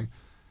kept watching.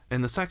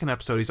 In the second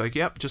episode, he's like,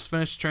 yep, just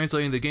finished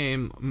translating the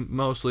game,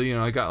 mostly.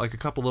 I got, a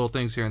couple little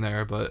things here and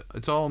there, but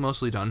it's all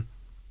mostly done.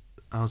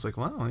 I was like,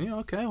 well,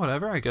 okay,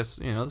 whatever. I guess,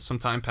 some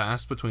time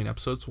passed between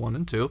episodes 1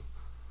 and 2.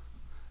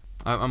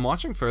 I'm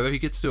watching further. He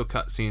gets to a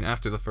cutscene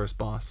after the first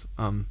boss.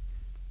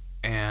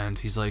 And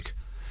he's like...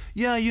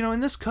 Yeah,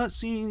 in this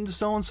cutscene,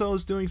 so-and-so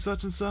is doing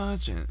such and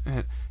such, and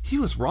he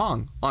was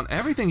wrong on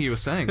everything he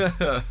was saying.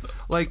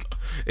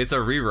 It's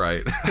a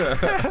rewrite.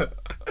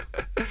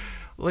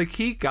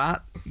 He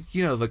got,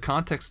 the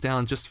context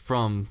down just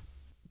from,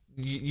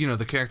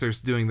 the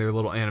characters doing their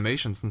little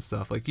animations and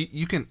stuff.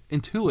 You can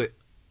intuit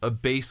a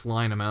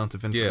baseline amount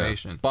of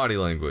information. Yeah, body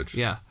language.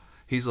 Yeah.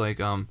 He's like,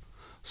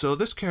 so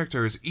this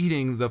character is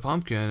eating the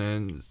pumpkin,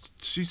 and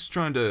she's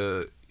trying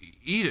to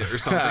eat it or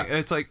something.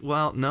 It's like,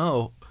 well,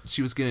 no.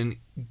 She was getting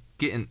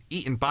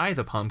eaten by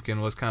the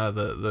pumpkin was kind of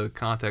the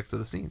context of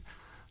the scene.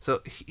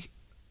 So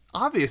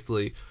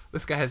obviously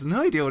this guy has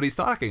no idea what he's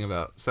talking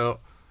about. So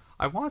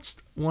I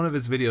watched one of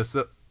his videos.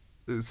 So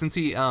since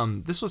he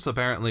this was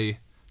apparently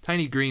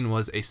Tiny Green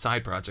was a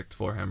side project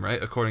for him, right?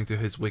 According to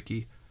his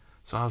wiki.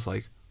 So I was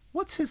like,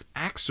 what's his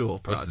actual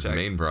project? What's his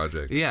main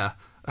project? Yeah.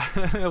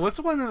 What's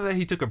the one that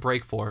he took a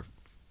break for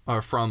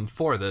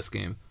this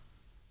game?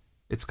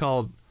 It's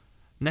called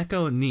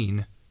Neko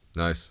Nin.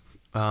 Nice.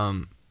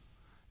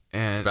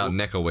 And it's about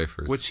Necco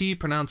wafers, which he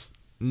pronounced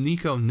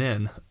Nico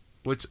Nin,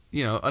 which,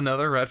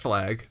 another red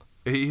flag.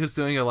 He was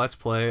doing a Let's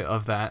Play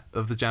of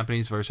the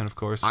Japanese version, of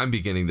course. I'm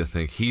beginning to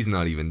think he's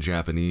not even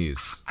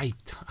Japanese. I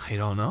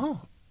don't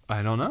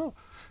know.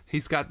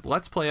 He's got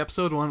Let's Play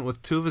episode 1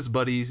 with 2 of his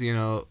buddies,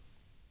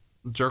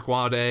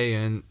 Jerkwad A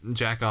and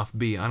Jackoff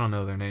B. I don't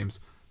know their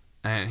names.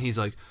 And he's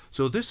like,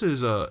 so this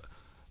is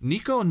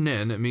Nico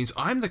Nin. It means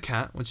I'm the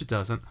cat, which it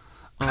doesn't.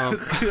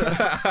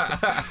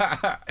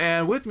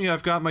 And with me,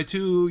 I've got my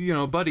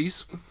 2,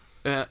 buddies.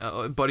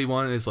 Buddy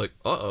 1 is like,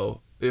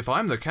 uh-oh, if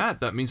I'm the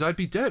cat, that means I'd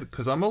be dead,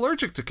 because I'm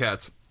allergic to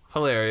cats.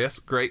 Hilarious.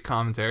 Great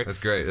commentary. That's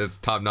great. That's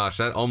top-notch.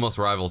 That almost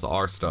rivals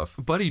our stuff.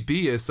 Buddy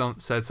B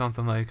said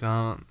something like,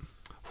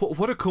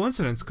 what a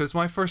coincidence, because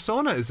my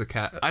fursona is a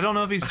cat. I don't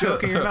know if he's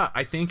joking or not.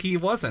 I think he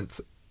wasn't.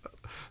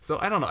 So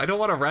I don't know. I don't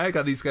want to rag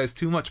on these guys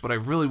too much, but I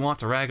really want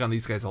to rag on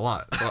these guys a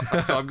lot.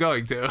 So I'm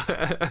going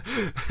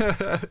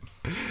to.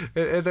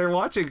 And they're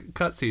watching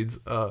cutscenes.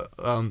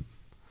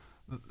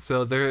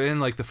 So they're in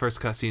the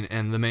first cutscene,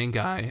 and the main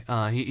guy,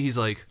 he's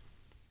like,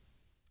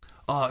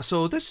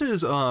 so this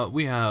is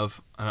we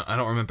have I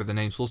don't remember the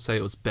names. We'll say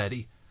it was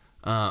Betty.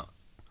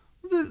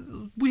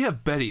 We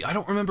have Betty. I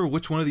don't remember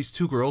which one of these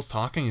 2 girls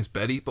talking is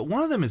Betty, but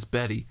one of them is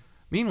Betty.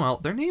 Meanwhile,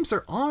 their names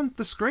are on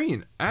the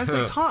screen as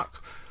they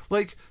talk.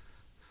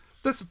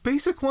 That's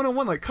basic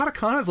 101.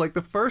 Katakana is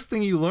the first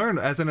thing you learn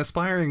as an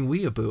aspiring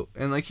weeaboo.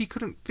 And he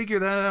couldn't figure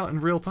that out in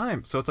real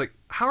time. So it's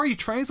how are you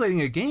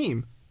translating a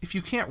game if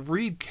you can't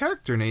read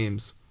character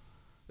names?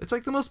 It's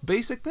the most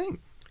basic thing.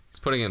 He's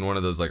putting in one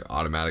of those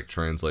automatic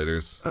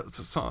translators.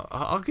 So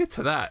I'll get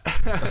to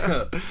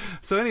that.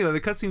 So anyway, the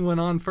cutscene went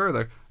on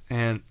further,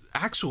 and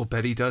actual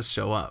Betty does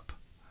show up.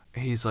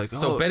 He's like, oh.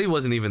 So Betty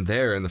wasn't even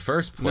there in the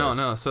first place.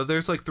 No. So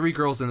there's 3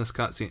 girls in this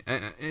cutscene,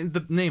 and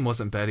the name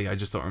wasn't Betty. I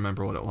just don't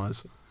remember what it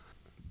was.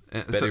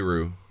 Betty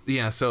Roo.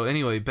 Yeah, so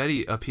anyway,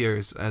 Betty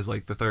appears as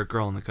the 3rd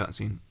girl in the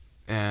cutscene.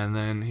 And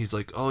then he's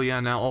like, oh yeah,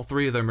 now all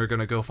 3 of them are going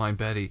to go find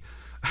Betty.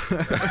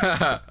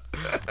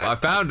 I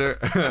found her.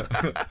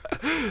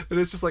 And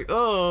it's just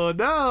oh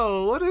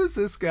no, what is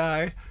this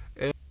guy?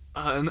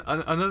 And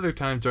another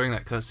time during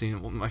that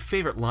cutscene, my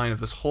favorite line of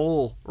this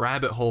whole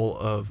rabbit hole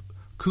of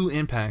coup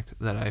impact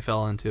that I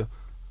fell into,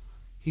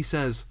 he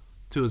says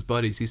to his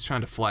buddies, he's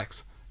trying to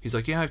flex. He's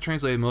like, yeah, I've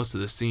translated most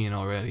of the scene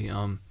already.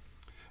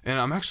 And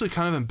I'm actually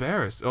kind of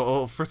embarrassed.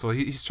 First of all,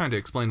 he's trying to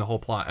explain the whole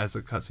plot as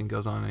the cutscene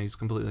goes on, and he's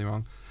completely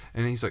wrong.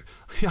 And he's like,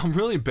 yeah, I'm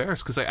really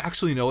embarrassed because I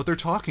actually know what they're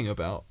talking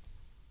about.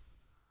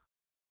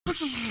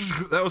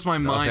 That was my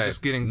mind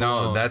just getting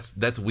blown. No, that's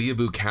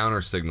weeaboo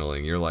counter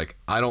signaling. You're like,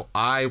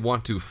 I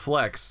want to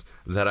flex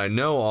that I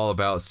know all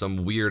about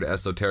some weird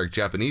esoteric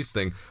Japanese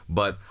thing,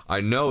 but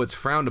I know it's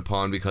frowned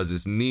upon because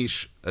it's a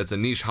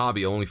niche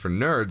hobby only for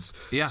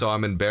nerds. Yeah. So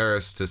I'm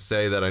embarrassed to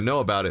say that I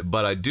know about it,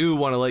 but I do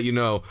want to let you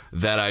know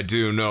that I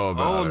do know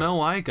about it. Oh no,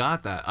 I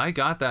got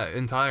that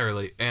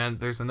entirely.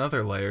 And there's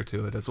another layer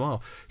to it as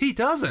well. He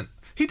doesn't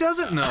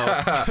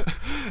know.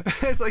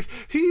 It's like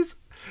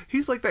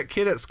He's like that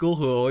kid at school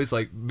who always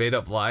like made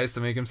up lies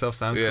to make himself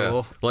sound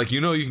cool. Like,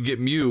 you can get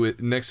Mew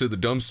next to the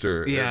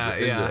dumpster in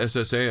the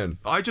SSN.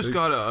 I just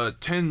got a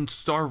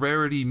 10-star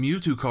rarity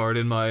Mewtwo card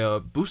in my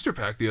booster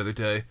pack the other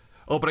day.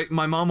 Oh, but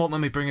my mom won't let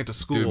me bring it to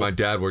school. Dude, my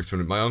dad works for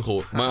my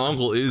uncle. My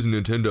uncle is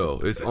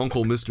Nintendo. It's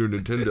Uncle Mr.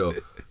 Nintendo.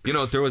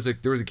 There was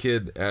a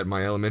kid at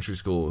my elementary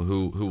school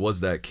who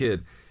was that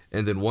kid.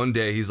 And then one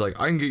day he's like,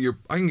 I can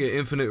get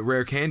infinite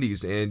rare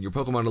candies and your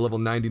Pokemon to level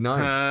 99.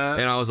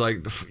 And I was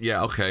like,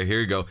 yeah, okay, here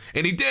you go.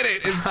 And he did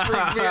it. It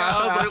freaked me out.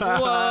 I was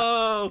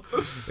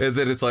like, whoa. And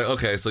then it's like,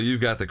 okay, so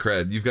you've got the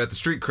cred. You've got the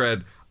street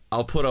cred.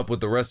 I'll put up with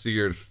the rest of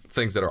your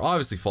things that are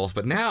obviously false.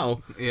 But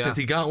now, since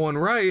he got one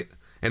right,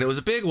 and it was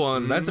a big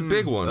one, that's a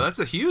big one. That's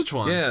a huge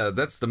one. Yeah,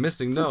 that's the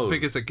missing note. It's as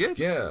big as it gets.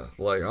 Yeah,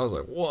 like, I was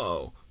like,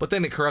 whoa. But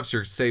then it corrupts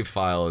your save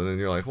file, and then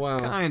you're like, well,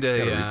 kinda,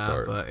 gotta yeah,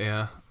 restart. But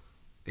yeah.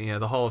 Yeah,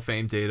 the Hall of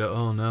Fame data.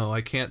 Oh no,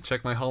 I can't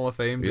check my Hall of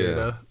Fame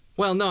data.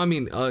 Well, no, I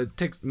mean,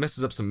 it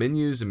messes up some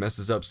menus, it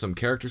messes up some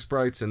character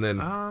sprites, and then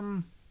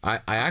I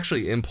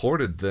actually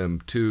imported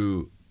them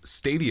to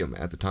Stadium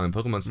at the time,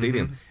 Pokemon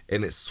Stadium,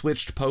 and it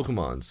switched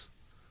Pokemons.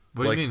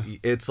 What do you mean?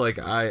 It's like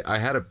I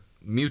had a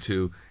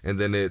Mewtwo, and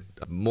then it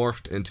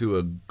morphed into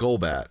a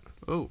Golbat.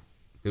 Oh.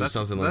 It was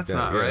something like that.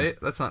 That's not right.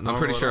 That's not normal. I'm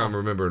pretty sure I'm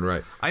remembering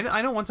right.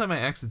 I know one time I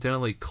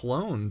accidentally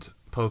cloned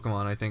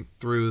Pokemon, I think,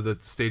 through the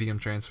Stadium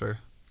transfer.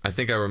 I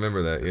think I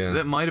remember that, yeah.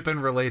 That might have been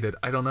related.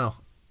 I don't know.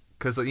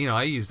 Because,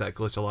 I use that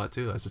glitch a lot,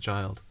 too, as a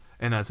child.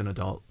 And as an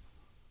adult.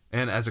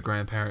 And as a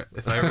grandparent,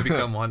 if I ever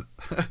become one.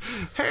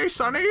 Hey,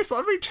 Sonnies,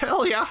 let me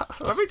tell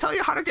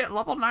you how to get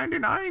level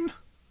 99.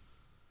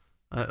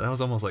 That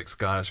was almost like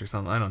Scottish or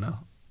something. I don't know.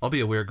 I'll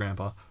be a weird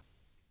grandpa.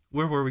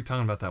 Where were we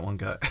talking about that one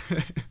guy?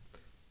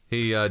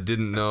 He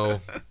didn't know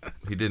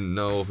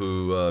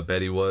who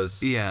Betty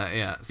was.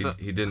 Yeah. So,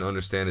 he didn't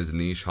understand his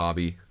niche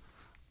hobby.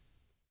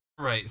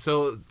 Right,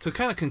 so to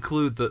kind of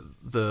conclude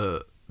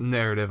the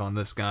narrative on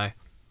this guy,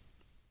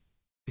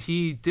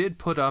 he did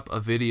put up a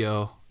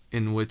video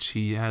in which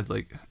he had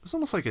it was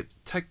almost like a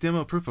tech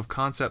demo proof of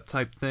concept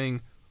type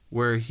thing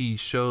where he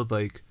showed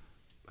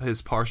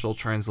his partial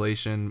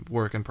translation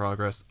work in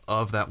progress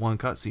of that one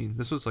cutscene.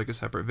 This was a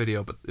separate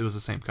video, but it was the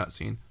same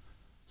cutscene.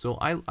 So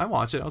I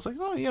watched it. I was like,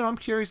 oh, I'm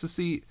curious to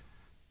see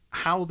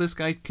how this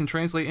guy can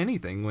translate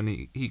anything when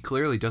he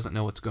clearly doesn't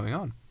know what's going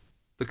on.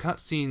 The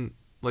cutscene,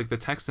 the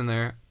text in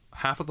there,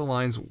 half of the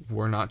lines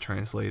were not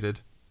translated,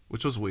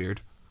 which was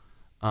weird.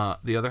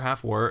 The other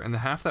half were, and the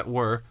half that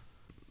were,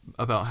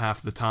 about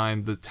half the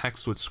time, the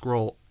text would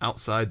scroll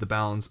outside the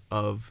bounds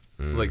of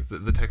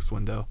the text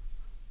window.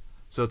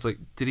 So it's like,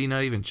 did he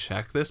not even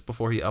check this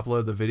before he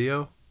uploaded the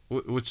video?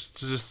 Which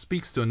just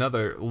speaks to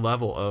another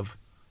level of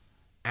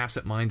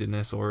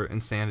absent-mindedness or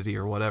insanity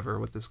or whatever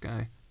with this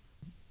guy.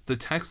 The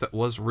text that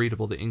was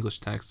readable, the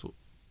English text,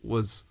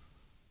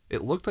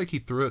 it looked like he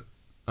threw it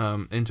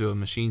into a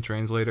machine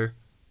translator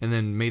and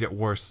then made it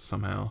worse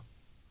somehow.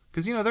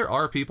 Because, there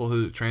are people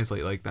who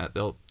translate like that.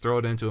 They'll throw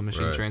it into a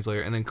machine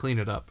translator and then clean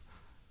it up.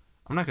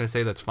 I'm not going to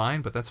say that's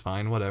fine, but that's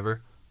fine,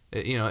 whatever.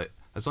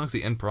 As long as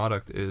the end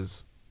product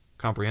is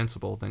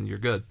comprehensible, then you're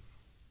good.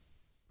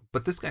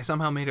 But this guy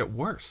somehow made it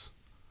worse.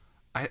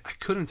 I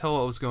couldn't tell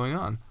what was going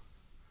on.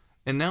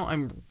 And now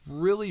I'm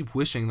really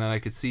wishing that I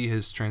could see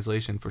his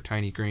translation for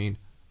Tiny Green.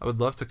 I would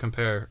love to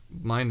compare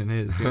mine and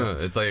his.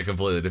 It's like a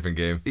completely different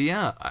game.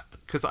 Yeah,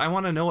 because I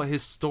want to know what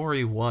his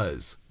story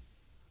was.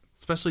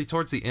 Especially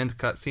towards the end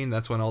cutscene,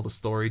 that's when all the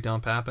story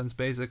dump happens,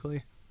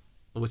 basically.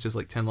 Which is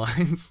 10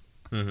 lines.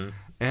 Mm-hmm.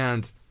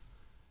 And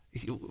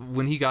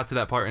when he got to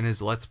that part in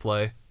his Let's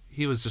Play,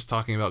 he was just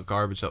talking about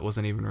garbage that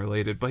wasn't even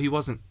related. But he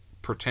wasn't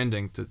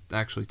pretending to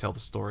actually tell the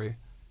story.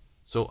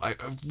 So I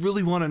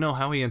really want to know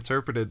how he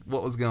interpreted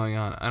what was going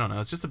on. I don't know.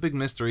 It's just a big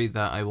mystery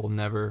that I will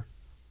never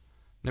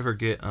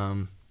get...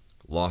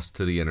 lost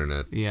to the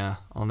internet. Yeah,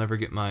 I'll never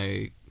get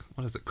my...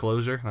 What is it?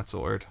 Closure? That's the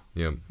word.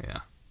 Yep. Yeah.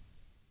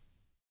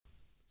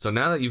 So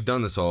now that you've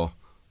done this all,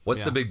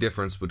 what's the big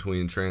difference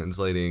between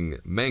translating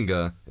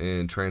manga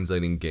and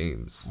translating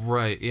games?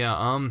 Right, yeah.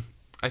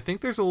 I think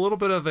there's a little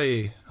bit of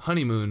a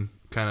honeymoon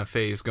kind of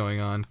phase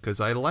going on,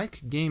 because I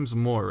like games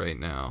more right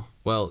now.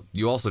 Well,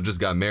 you also just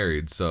got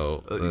married,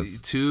 so...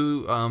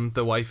 To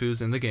the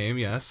waifus in the game,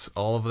 yes,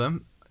 all of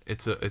them.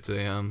 It's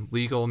a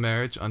legal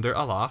marriage under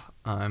Allah.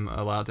 I'm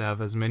allowed to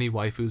have as many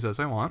waifus as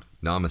I want.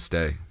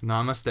 Namaste.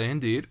 Namaste,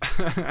 indeed.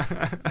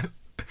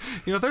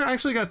 You know, they're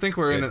actually gonna think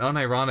we're in an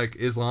unironic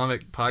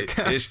Islamic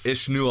podcast.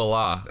 Ishnu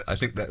Allah. I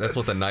think that's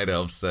what the Night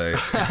Elves say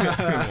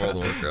in World of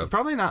Warcraft.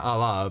 Probably not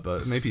Allah,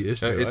 but maybe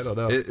Ishnu. I don't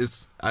know.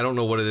 I don't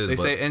know what it is. They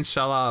but, say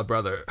Inshallah,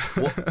 brother.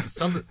 well,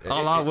 something.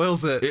 Allah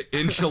wills it.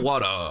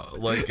 Enchilada.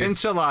 Like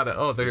Enchilada.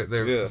 Oh,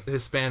 they're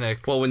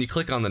Hispanic. Well, when you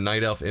click on the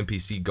Night Elf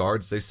NPC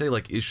guards, they say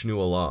like Ishnu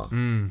Allah.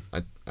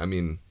 I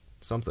mean.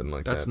 Something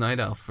like That's that. Night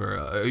Elf for,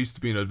 I used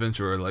to be an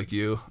adventurer like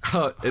you.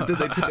 And then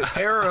they took an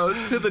arrow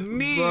to the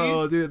knee.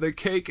 Bro, dude, the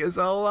cake is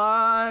a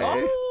lie.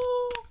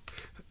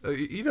 Oh.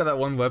 You know that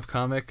one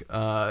webcomic?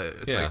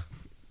 It's like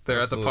they're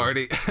absolutely. at the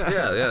party.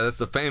 yeah, that's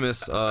the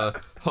famous,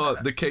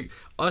 the cake.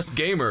 Us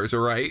gamers,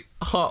 right?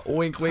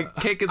 Wink, wink.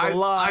 Cake is a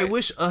lie. I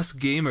wish us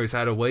gamers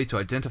had a way to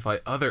identify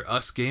other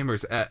us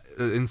gamers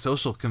in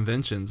social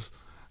conventions.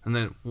 And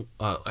then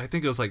I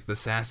think it was like the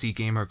sassy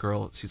gamer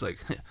girl. She's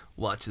like,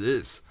 watch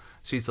this.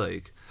 She's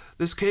like,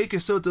 this cake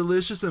is so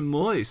delicious and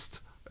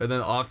moist. And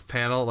then off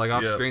panel, like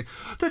off screen,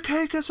 the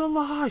cake is a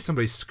lie.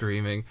 Somebody's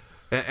screaming.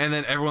 And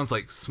then everyone's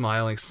like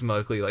smiling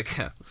smugly, like,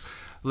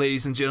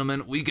 ladies and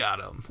gentlemen, we got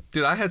him.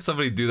 Dude, I had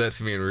somebody do that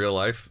to me in real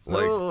life.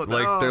 Like,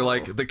 they're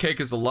like, the cake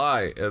is a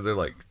lie. And they're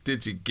like,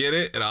 did you get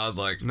it? And I was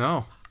like,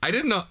 no. I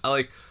didn't know.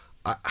 Like,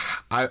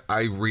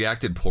 I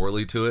reacted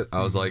poorly to it.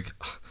 I was like,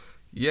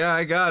 yeah,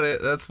 I got it.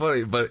 That's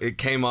funny. But it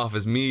came off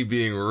as me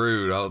being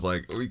rude. I was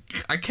like,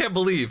 I can't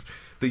believe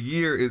the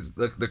year is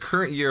the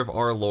current year of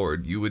our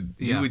Lord. You would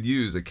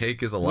use a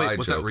cake is a lie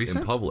joke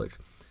in public.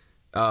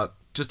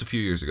 Just a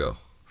few years ago.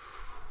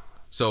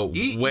 So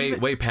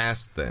way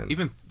past then.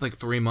 Even like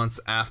 3 months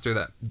after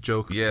that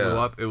joke blew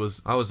up, I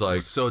was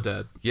like so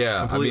dead.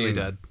 Yeah, completely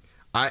dead.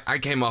 I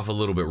came off a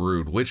little bit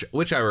rude,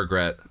 which I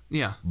regret.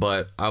 Yeah,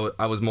 but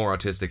I was more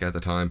autistic at the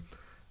time.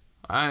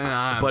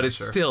 But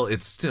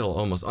it's still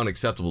almost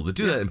unacceptable to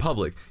do that in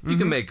public. You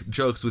can make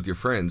jokes with your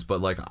friends, but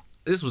like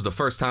this was the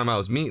first time I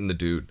was meeting the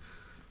dude,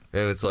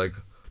 and it's like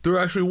there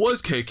actually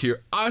was cake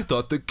here. I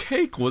thought the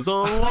cake was a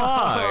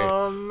lie.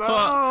 Oh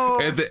no!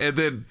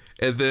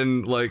 And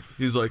then like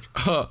he's like,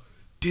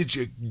 did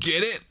you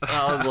get it?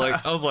 I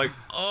was like,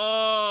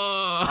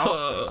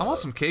 oh. I want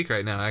some cake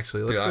right now.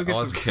 Actually, let's go get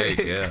some cake.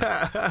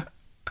 Yeah.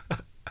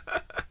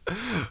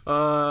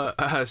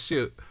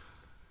 Shoot.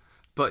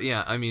 But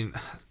yeah, I mean.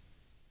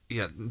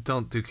 Yeah,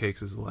 don't do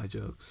cakes as lie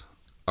jokes.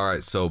 All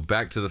right, so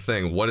back to the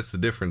thing. What is the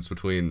difference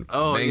between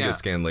manga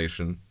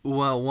scanlation?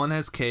 Well, one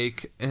has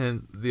cake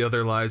and the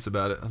other lies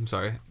about it. I'm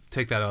sorry.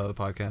 Take that out of the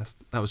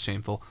podcast. That was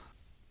shameful.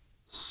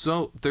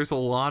 So there's a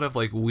lot of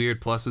like weird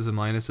pluses and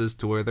minuses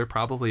to where they're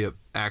probably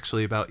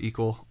actually about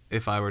equal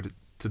if I were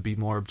to be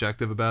more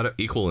objective about it.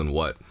 Equal in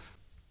what?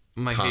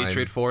 My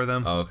hatred for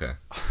them. Oh, okay.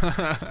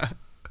 I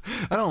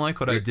don't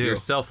like what I do. Your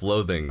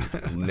self-loathing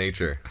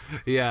nature.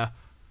 Yeah.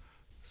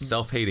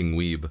 Self-hating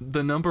weeb.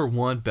 The number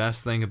one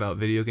best thing about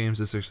video games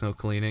is there's no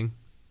cleaning.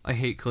 I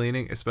hate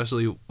cleaning,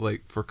 especially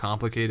like for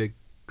complicated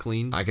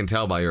cleans. I can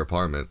tell by your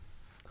apartment.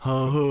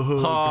 Got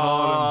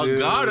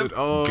him, dude.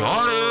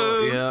 Got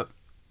him.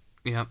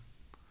 Yep.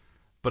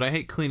 But I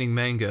hate cleaning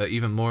manga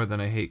even more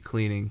than I hate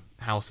cleaning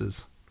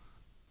houses.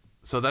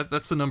 So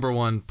that's the number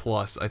one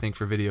plus, I think,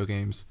 for video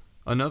games.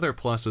 Another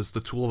plus was the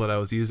tool that I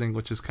was using,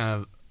 which is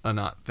kind of a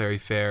not very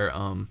fair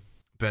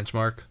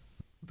benchmark.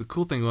 The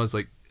cool thing was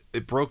like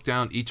it broke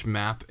down each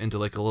map into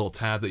like a little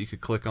tab that you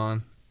could click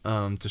on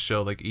to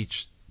show like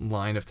each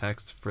line of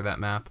text for that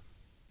map.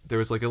 There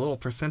was like a little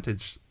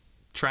percentage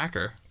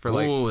tracker for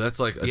like... Oh, that's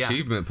like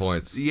achievement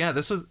points. Yeah,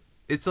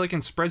 it's like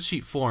in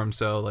spreadsheet form.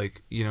 So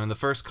like, you know, in the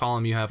first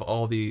column you have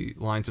all the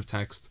lines of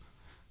text,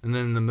 and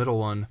then in the middle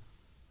one,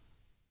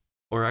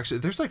 or actually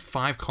there's like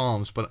 5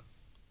 columns, but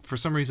for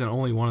some reason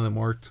only one of them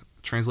worked.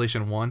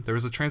 Translation 1. There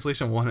was a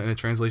translation 1 and a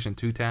translation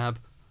 2 tab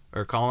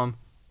or column.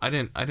 I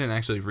didn't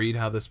actually read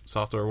how this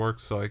software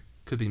works, so I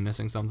could be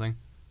missing something.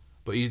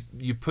 But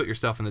you put your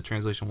stuff in the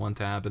translation 1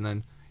 tab, and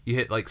then you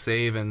hit like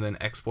save and then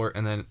export,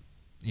 and then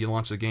you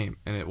launch the game,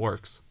 and it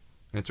works.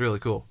 And it's really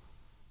cool.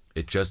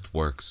 It just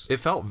works. It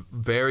felt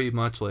very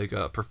much like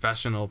a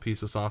professional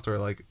piece of software.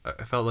 Like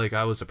I felt like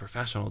I was a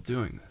professional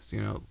doing this,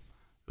 you know.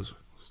 It was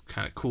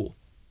kind of cool.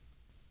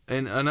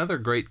 And another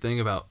great thing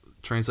about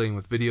translating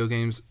with video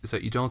games is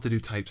that you don't have to do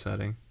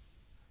typesetting.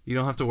 You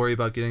don't have to worry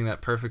about getting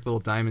that perfect little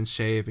diamond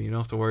shape, and you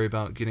don't have to worry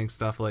about getting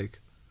stuff like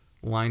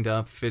lined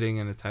up, fitting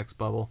in a text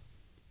bubble.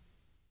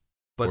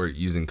 Or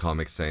using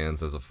Comic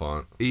Sans as a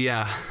font.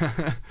 Yeah.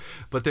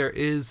 But there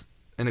is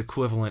an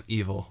equivalent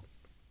evil,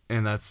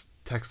 and that's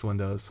text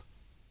windows.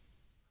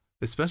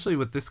 Especially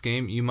with this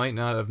game, you might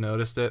not have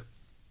noticed it,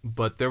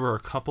 but there were a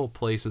couple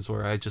places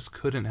where I just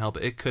couldn't help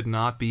it. It could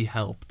not be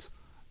helped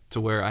to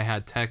where I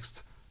had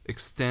text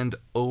extend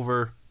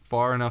over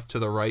far enough to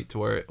the right to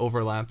where it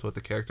overlapped with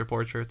the character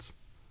portraits.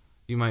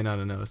 You might not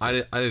have noticed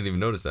it. I didn't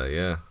even notice that,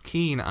 yeah.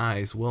 Keen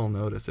eyes will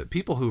notice it.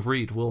 People who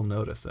read will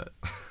notice it.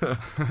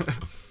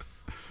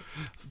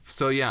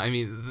 So yeah, I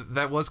mean,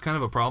 that was kind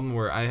of a problem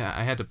where I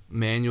had to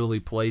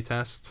manually play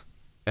test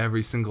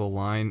every single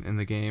line in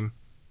the game.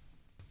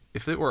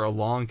 If it were a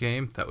long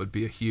game, that would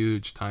be a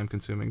huge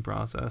time-consuming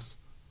process.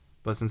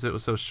 But since it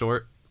was so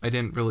short, I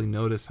didn't really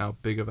notice how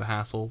big of a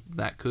hassle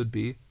that could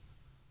be.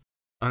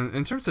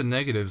 In terms of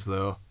negatives,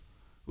 though,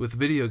 with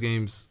video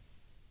games,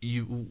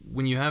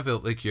 when you have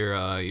like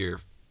your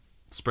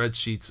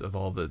spreadsheets of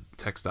all the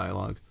text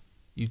dialogue,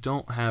 you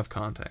don't have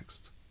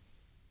context.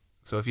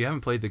 So if you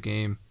haven't played the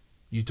game,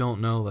 you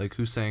don't know like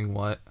who's saying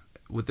what.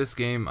 With this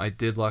game, I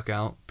did luck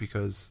out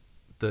because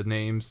the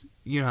names,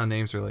 you know how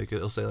names are like,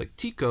 it'll say like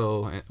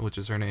Tico, which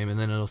is her name, and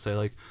then it'll say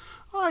like,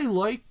 I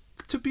like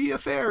to be a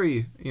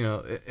fairy, you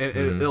know, and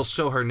it'll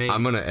show her name.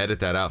 I'm gonna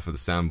edit that out for the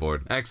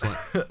soundboard. Excellent.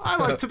 I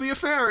like to be a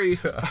fairy.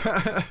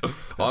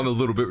 I'm a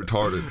little bit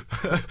retarded.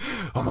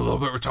 I'm a little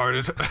bit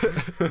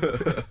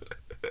retarded.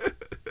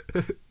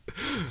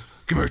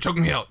 Come here, choke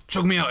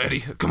me out,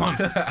 Eddie. Come on.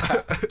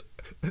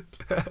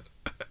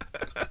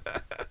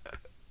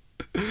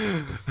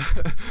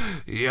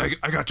 Yeah,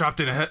 I got dropped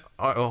in the head.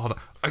 Oh, hold on.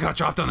 I got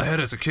dropped on the head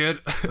as a kid.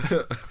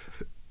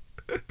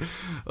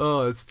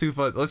 Oh, it's too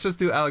fun. Let's just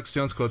do Alex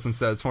Jones quotes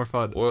instead. It's more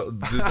fun. We'll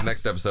do the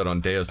next episode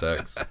on Deus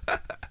Ex.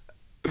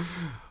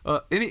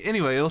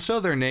 Anyway, it'll show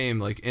their name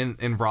like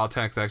in raw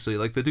text. Actually,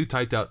 like the dude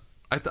typed out.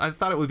 I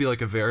thought it would be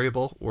like a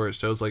variable where it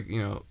shows like,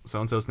 you know, so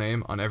and so's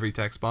name on every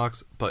text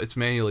box, but it's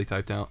manually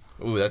typed out.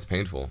 Ooh, that's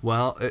painful.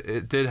 Well,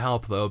 it did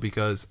help though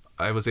because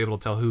I was able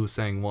to tell who was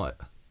saying what.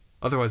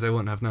 Otherwise, I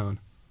wouldn't have known.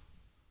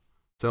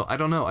 So I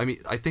don't know. I mean,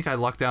 I think I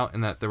lucked out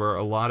in that there were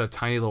a lot of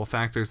tiny little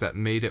factors that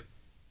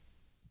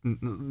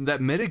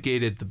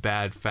mitigated the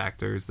bad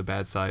factors, the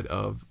bad side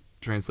of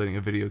translating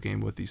a video game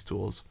with these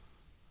tools.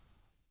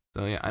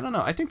 So yeah, I don't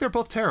know. I think they're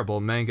both terrible,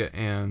 manga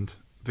and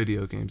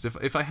video games.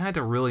 If I had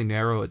to really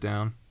narrow it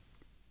down,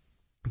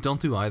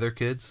 don't do either,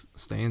 kids.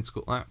 Stay in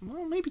school.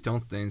 Well, maybe don't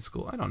stay in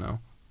school. I don't know.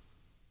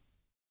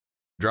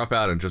 Drop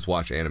out and just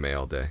watch anime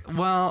all day.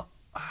 Well,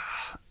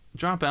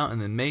 drop out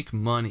and then make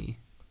money.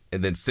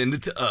 And then send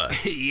it to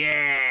us.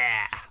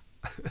 Yeah.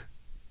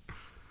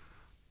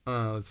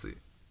 Let's see.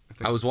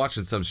 I was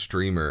watching some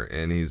streamer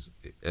and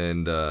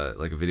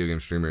like a video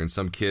game streamer, and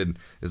some kid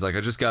is like,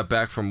 I just got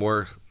back from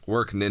work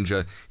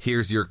ninja,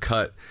 here's your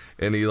cut.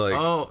 And he like,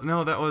 oh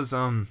no, that was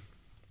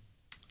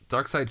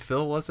Darkside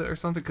Phil, was it, or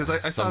something? Because I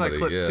saw that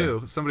clip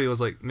too. Somebody was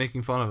like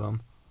making fun of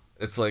him.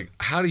 It's like,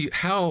 how do you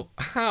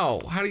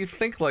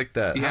think like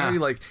that? Yeah. How do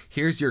you like,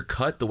 here's your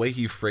cut, the way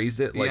he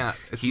phrased it, like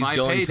it's he's my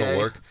going payday. to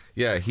work.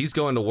 Yeah, he's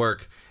going to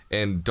work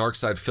and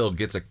Darkside Phil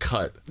gets a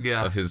cut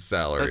of his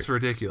salary. That's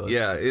ridiculous.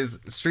 Yeah,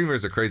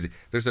 streamers are crazy.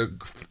 There's a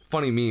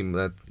funny meme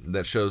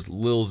that shows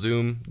Lil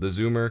Zoom, the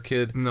Zoomer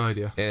kid. No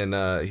idea. And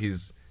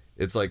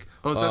it's like,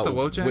 oh, is that the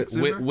Wojak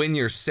Zoomer? When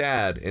you're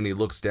sad and he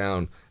looks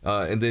down,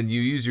 and then you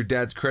use your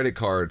dad's credit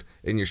card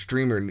and your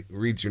streamer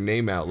reads your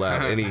name out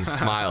loud and he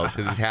smiles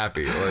because he's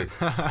happy. Like,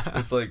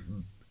 it's like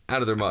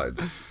out of their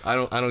minds. I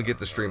don't get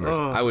the streamers.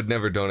 I would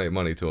never donate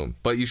money to them,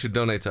 but you should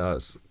donate to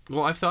us.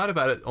 Well, I've thought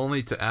about it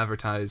only to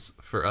advertise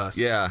for us.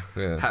 Yeah.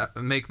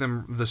 Make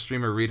the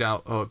streamer read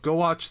out, oh, go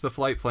watch the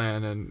flight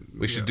plan, and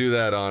we should do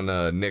that on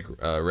Nick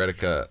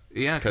Redica.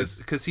 Yeah,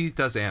 because he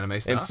does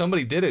anime stuff. And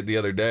somebody did it the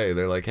other day.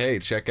 They're like, hey,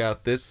 check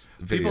out this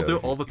video. People do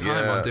it all the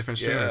time on different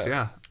streamers.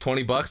 Yeah.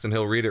 $20 and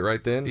he'll read it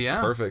right then. Yeah.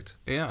 Perfect.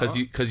 Yeah.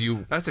 Because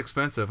you. That's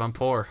expensive. I'm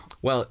poor.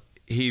 Well,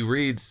 he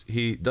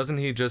doesn't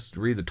he just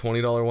read the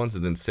 $20 ones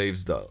and then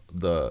saves the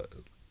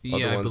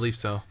yeah, I believe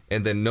so.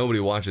 And then nobody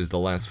watches the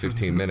last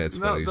 15 minutes.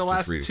 No, he's the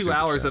last 2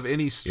 hours of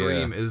any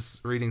stream Yeah. is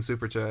reading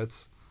super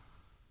chats.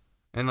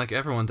 And like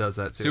everyone does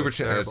that too. Super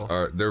chats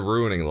they're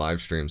ruining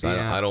live streams.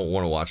 Yeah. I don't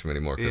want to watch them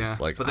anymore because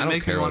like but they I don't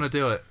make care me want to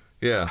do it.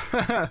 Yeah,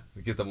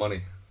 get the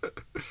money.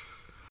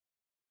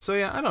 So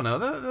yeah, I don't know.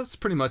 That's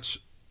pretty much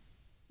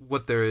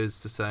what there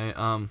is to say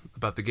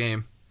about the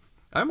game.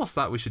 I almost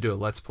thought we should do a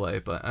let's play,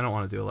 but I don't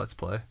want to do a let's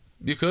play.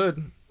 You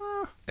could.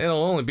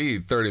 It'll only be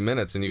 30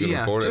 minutes, and you can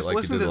record it like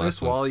you did the last just listen to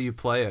this while you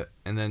play it,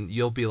 and then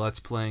you'll be let's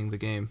playing the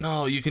game.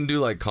 No, you can do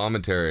like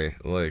commentary.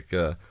 Like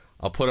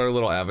I'll put our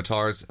little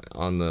avatars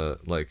on the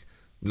like.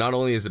 Not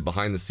only is it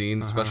behind the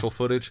scenes special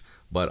footage,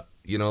 but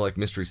you know, like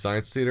Mystery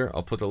Science Theater,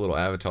 I'll put the little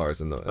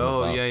avatars in the.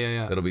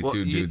 Yeah. It'll be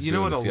two dudes. You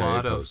know what? doing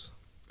the CIA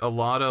A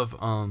lot of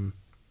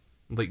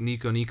like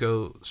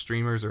Nico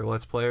streamers or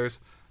let's players,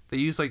 they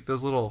use like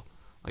those little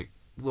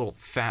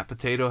fat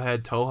potato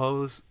head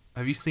Tohos.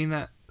 Have you seen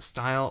that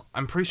style?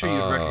 I'm pretty sure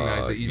you'd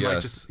recognize it. You'd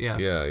like just yeah.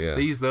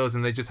 They use those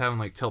and they just have them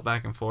like tilt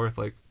back and forth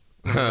like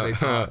whenever they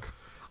talk.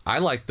 I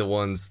like the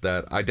ones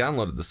that I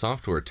downloaded the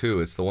software too.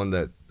 It's the one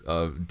that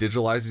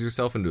digitalizes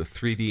yourself into a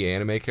 3D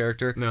anime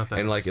character. No thanks.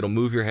 And like it'll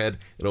move your head.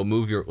 It'll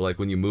move your like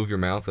when you move your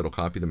mouth, it'll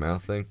copy the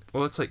mouth thing.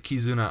 Well, it's like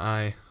Kizuna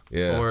Eye.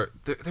 Yeah. Or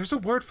there's a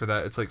word for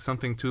that. It's like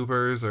something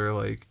tubers or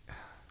like.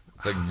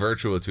 It's like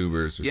virtua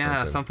tubers or something.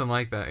 Yeah, something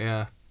like that.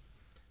 Yeah.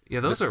 Yeah,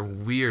 those are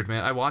weird,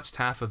 man. I watched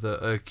half of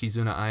the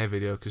Kizuna Aya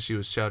video because she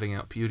was shouting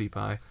out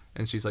PewDiePie,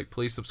 and she's like,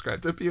 "Please subscribe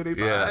to PewDiePie."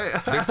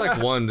 Yeah, there's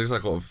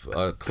like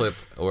a clip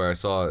where I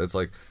saw it's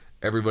like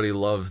everybody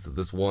loved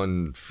this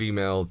one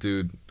female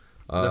dude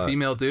The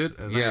female dude?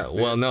 Yeah,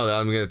 well, no,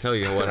 I'm going to tell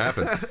you what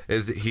happens.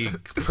 Is he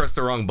pressed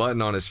the wrong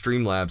button on his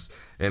Streamlabs,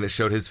 and it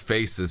showed his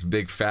face, this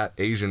big, fat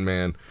Asian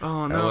man.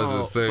 Oh, That no. was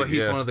his thing. But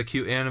he's one of the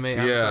cute anime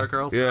avatar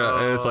girls?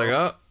 Yeah, and it's like,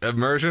 oh,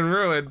 immersion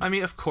ruined. I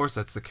mean, of course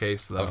that's the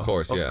case, though. Of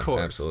course, yeah, Of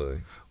course.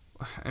 absolutely.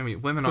 I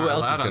mean, women Who aren't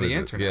else is allowed on gonna the do-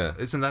 internet.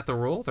 yeah. Isn't that the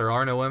rule? There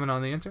are no women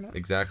on the internet?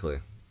 Exactly.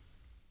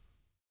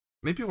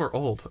 Maybe we're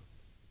old.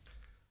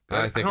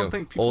 I think don't of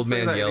think people old say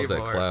man that yells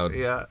anymore. at cloud.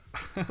 Yeah.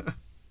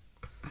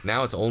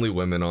 Now it's only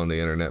women on the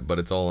internet, but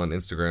it's all on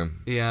Instagram.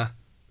 Yeah.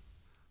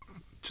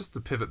 Just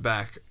to pivot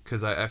back,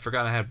 because I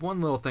forgot I had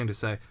one little thing to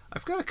say.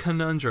 I've got a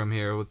conundrum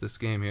here with this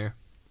game here.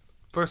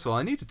 First of all,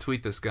 I need to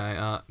tweet this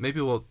guy. Maybe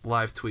we'll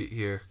live tweet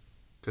here,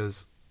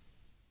 because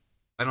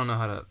I don't know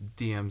how to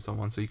DM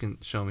someone, so you can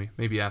show me,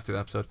 maybe after the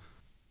episode.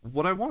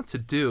 What I want to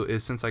do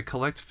is, since I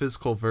collect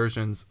physical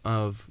versions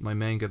of my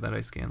manga that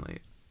I scan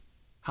late,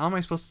 how am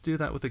I supposed to do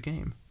that with a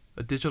game?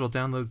 A digital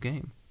download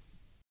game?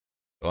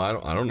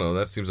 Well, I don't know.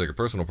 That seems like a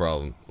personal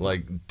problem.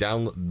 Like,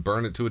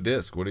 burn it to a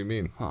disc. What do you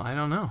mean? Well, I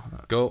don't know.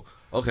 Go,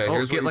 okay, Oh,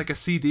 here's get what like a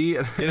CD.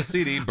 get a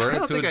CD, burn I it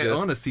don't to a think I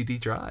disc. own a CD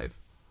drive.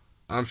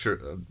 I'm sure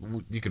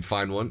you could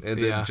find one, and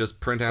then Yeah. just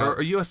print out. Or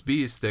a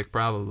USB stick,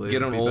 probably.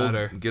 Get would an be old,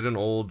 better. get an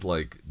old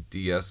like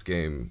DS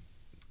game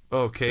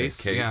Oh,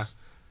 case. Yeah.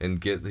 and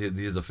get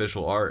his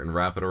official art and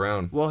wrap it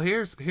around. Well,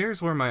 here's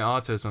where my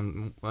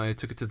autism, I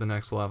took it to the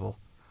next level.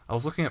 I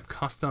was looking up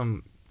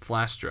custom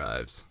flash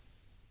drives.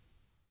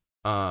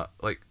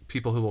 Like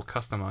people who will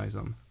customize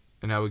them,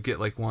 and I would get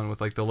like one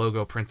with like the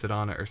logo printed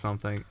on it or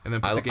something, and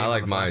then put the game I on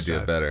like the my flash idea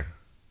drive. better.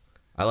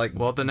 I like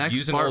Well, the next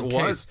use an part old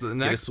was case, the get a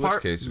next Switch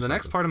part. case or The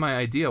next something. part of my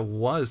idea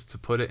was to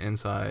put it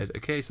inside a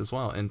case as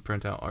well and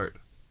print out art.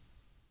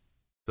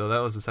 So that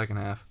was the second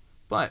half.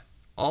 But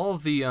all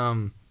of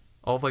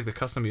like the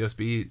custom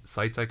USB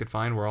sites I could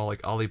find were all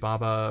like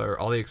Alibaba or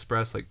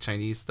AliExpress, like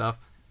Chinese stuff,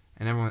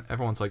 and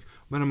everyone's like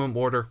minimum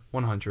order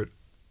 100.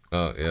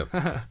 Oh yeah.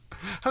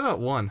 How about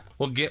one?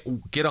 Well, get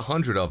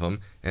 100 of them,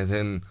 and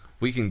then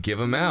we can give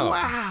them out.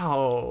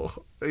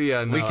 Wow.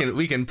 Yeah. No.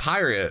 We can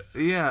pirate.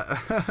 Yeah.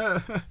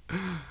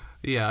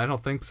 Yeah, I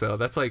don't think so.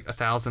 That's like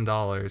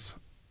 $1,000.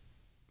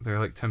 They're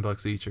like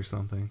 $10 each or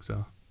something.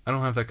 So I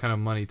don't have that kind of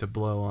money to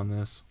blow on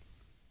this.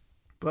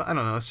 But I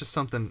don't know. It's just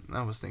something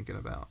I was thinking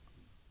about.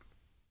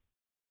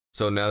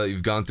 So now that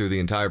you've gone through the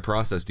entire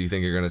process, do you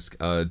think you're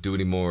gonna do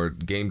any more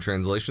game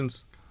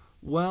translations?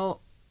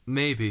 Well,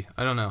 maybe.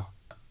 I don't know.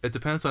 It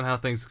depends on how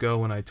things go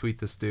when I tweet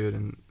this dude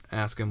and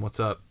ask him what's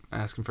up,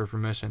 ask him for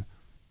permission.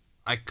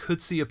 I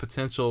could see a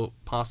potential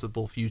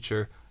possible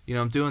future. You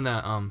know, I'm doing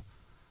that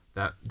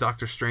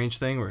Doctor Strange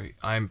thing where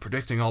I'm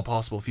predicting all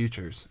possible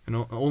futures, and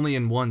only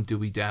in one do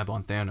we dab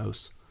on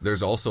Thanos.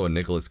 There's also a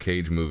Nicolas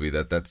Cage movie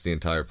that's the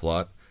entire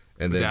plot.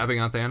 And then Dabbing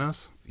on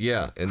Thanos?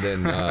 yeah, and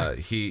then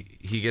he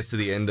gets to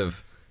the end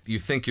of, you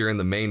think you're in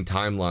the main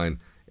timeline,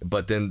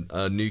 but then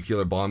a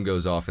nuclear bomb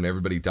goes off and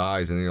everybody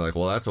dies, and then you're like,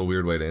 well, that's a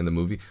weird way to end the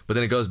movie. But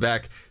then it goes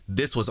back.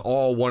 This was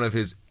all one of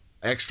his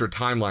extra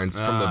timelines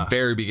from the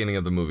very beginning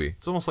of the movie.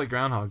 It's almost like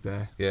Groundhog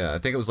Day. Yeah, I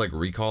think it was like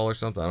Recall or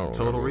something. I don't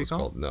Total remember what it's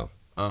Recall? called.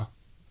 No.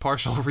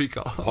 Partial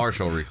recall.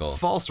 Partial Recall.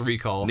 False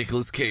recall.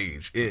 Nicolas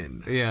Cage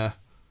in. Yeah.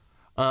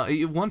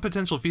 One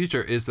potential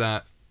future is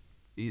that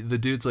the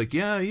dude's like,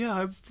 yeah,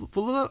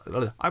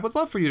 I would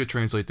love for you to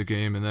translate the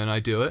game, and then I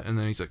do it, and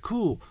then he's like,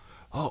 cool.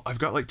 Oh, I've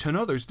got like 10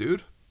 others,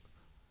 dude.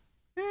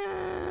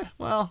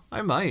 Well,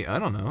 I might. I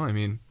don't know. I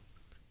mean,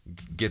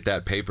 Get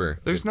that paper.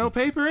 there's no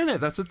paper in it.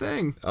 That's the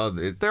thing.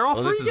 They're all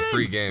free this games. is a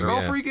free game. They're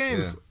all yeah, free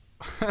games.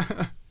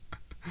 yeah.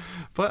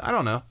 But I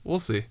don't know. We'll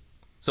see.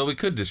 So we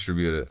could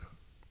distribute it.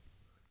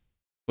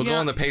 We'll go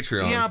on the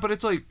Patreon. Yeah, but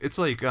it's like It's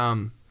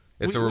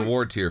a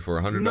reward tier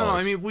for $100. No,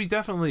 I mean, we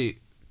definitely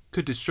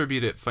could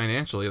distribute it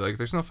financially. Like,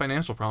 there's no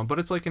financial problem, but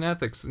it's like an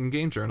ethics and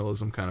game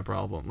journalism kind of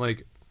problem.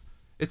 Like,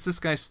 it's this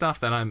guy's stuff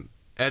that I'm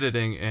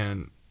editing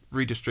and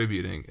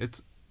redistributing.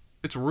 It's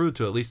rude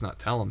to at least not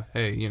tell him,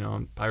 hey, you know,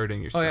 I'm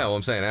pirating your stuff. Oh yeah, well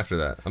I'm saying after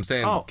that. I'm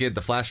saying get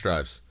the flash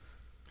drives.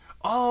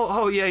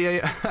 Oh,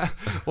 yeah.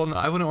 Well, no,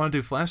 I wouldn't want to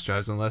do flash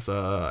drives unless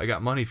I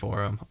got money for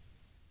them.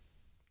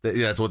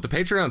 That's what the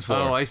Patreon's for.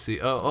 Oh, I see.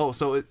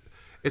 So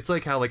it's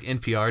like how like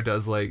NPR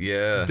does like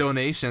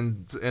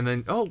donations, and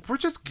then we're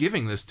just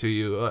giving this to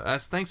you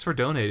as thanks for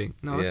donating.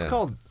 No, it's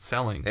called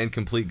selling. And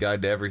Complete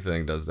Guide to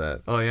Everything does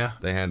that. Oh yeah.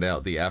 They hand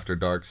out the After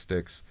Dark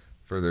sticks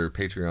for their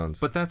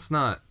Patreons. But that's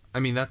not. I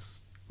mean,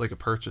 that's like a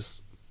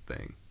purchase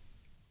thing.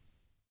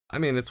 I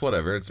mean, it's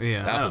whatever. It's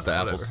apples to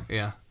apples. Whatever.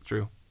 Yeah,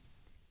 true.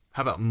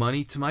 How about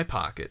money to my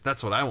pocket?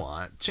 That's what I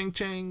want. Ching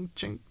ching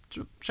ching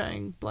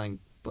chang blank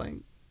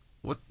blank.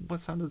 What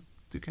sound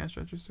do cash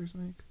registers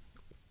make?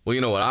 Well,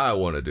 you know what I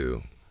want to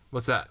do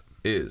What's that?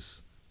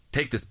 is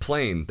take this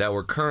plane that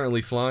we're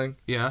currently flying,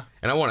 Yeah.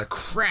 and I want to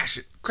crash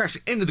it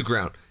into the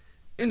ground,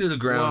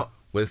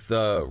 with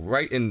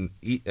right into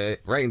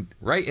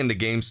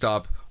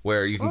GameStop,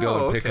 where you can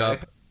go and pick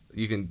up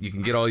You can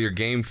get all your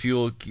game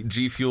fuel,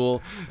 G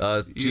Fuel. G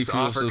Use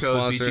Fuel offer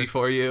code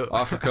BG4U.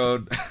 Offer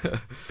code.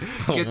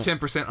 Get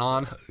 10%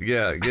 on.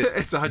 Yeah,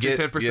 It's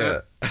 110%.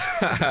 Yeah.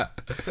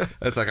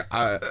 It's like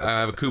I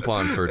have a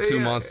coupon for 2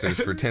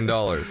 monsters for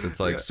 $10. It's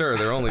like, sir,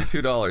 they're only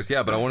 $2.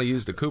 Yeah, but I want to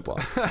use the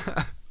coupon.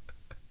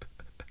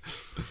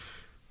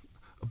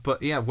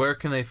 But yeah, where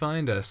can they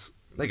find us?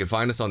 They can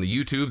find us on the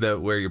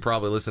YouTube where you're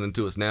probably listening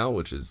to us now,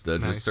 which is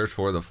just search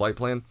for The Flight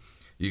Plan.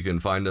 You can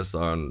find us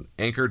on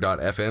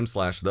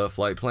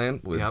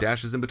anchor.fm/theflightplan with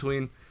dashes in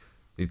between.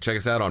 You check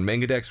us out on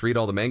MangaDex, read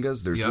all the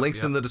mangas. There's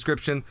links in the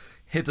description.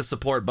 Hit the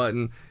support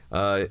button.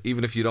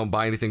 Even if you don't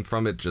buy anything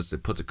from it,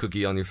 it puts a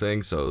cookie on your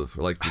thing. So if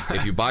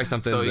you buy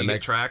something, so you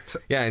get tracked.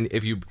 Yeah, and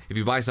if you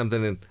buy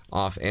something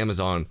off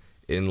Amazon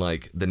in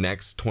like the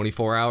next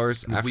 24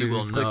 hours after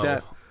you click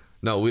that,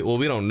 no,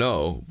 we don't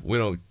know. We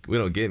don't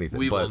get anything.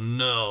 We will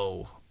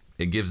know.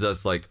 It gives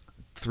us like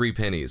 3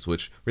 pennies,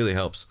 which really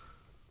helps.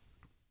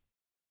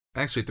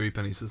 Actually, 3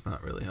 pennies does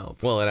not really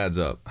help. Well, it adds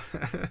up.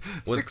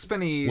 6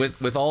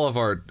 pennies. With all of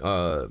our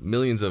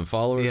millions of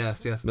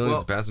followers, yes.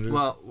 millions of passengers.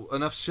 Well,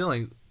 enough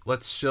shilling.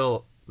 Let's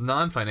shill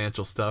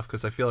non-financial stuff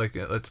because I feel like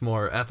it's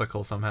more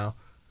ethical somehow.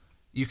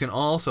 You can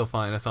also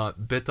find us on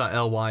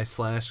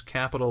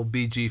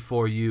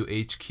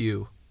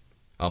bit.ly/BG4UHQ.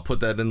 I'll put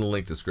that in the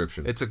link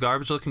description. It's a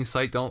garbage-looking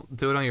site. Don't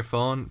do it on your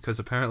phone because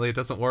apparently it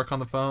doesn't work on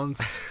the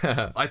phones.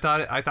 I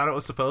thought it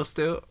was supposed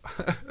to.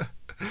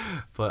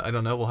 But I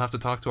don't know. We'll have to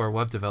talk to our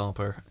web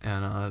developer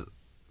and,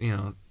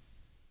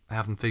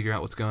 have them figure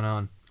out what's going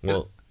on.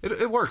 Well,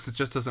 it works. It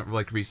just doesn't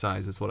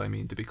resize. Is what I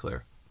mean. To be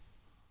clear,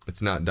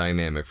 it's not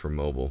dynamic for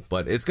mobile,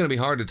 but it's going to be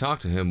hard to talk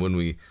to him when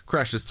we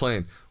crash this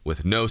plane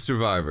with no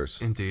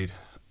survivors. Indeed.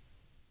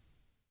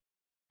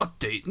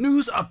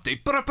 News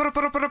update.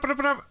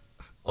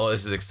 Oh,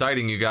 this is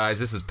exciting, you guys.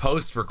 This is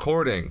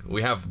post-recording.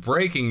 We have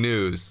breaking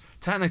news.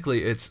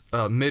 Technically, it's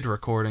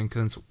mid-recording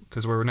because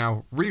we're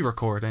now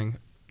re-recording.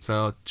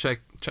 So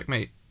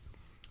checkmate.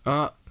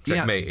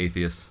 Checkmate,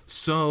 atheists.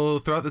 So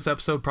throughout this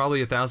episode,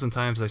 probably 1,000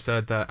 times I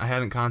said that I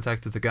hadn't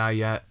contacted the guy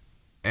yet,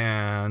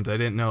 and I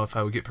didn't know if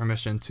I would get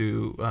permission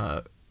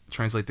to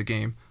translate the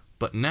game.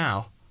 But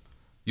now,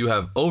 you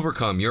have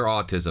overcome your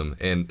autism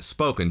and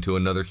spoken to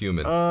another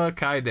human.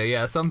 Kinda,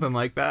 yeah, something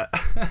like that.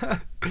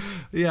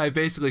 Yeah, I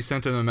basically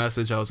sent him a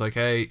message. I was like,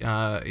 hey,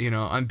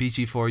 I'm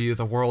BG4U,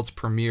 the world's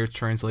premier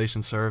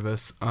translation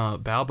service.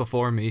 Bow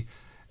before me.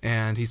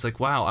 And he's like,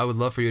 wow, I would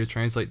love for you to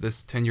translate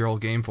this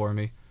 10-year-old game for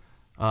me.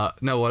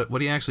 No,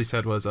 what he actually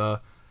said was, I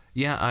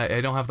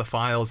don't have the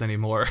files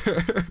anymore.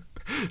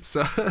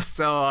 so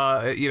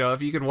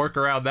if you can work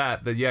around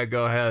that, then yeah,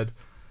 go ahead.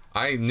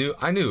 I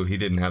knew he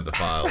didn't have the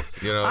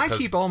files. I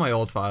keep all my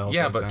old files.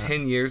 Yeah, like but that.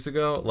 10 years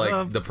ago,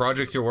 the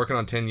projects you're working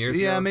on 10 years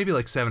ago? Yeah, maybe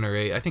like 7 or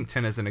 8. I think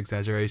 10 is an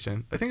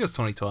exaggeration. I think it was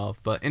 2012.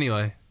 But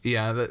anyway,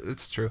 yeah,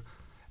 it's true.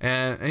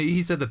 And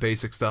he said the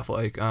basic stuff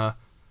like,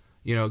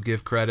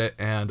 give credit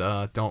and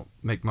don't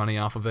make money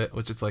off of it,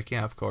 which is like,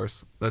 yeah, of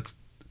course. That's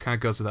kind of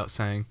goes without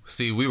saying.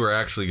 See, we were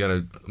actually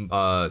going to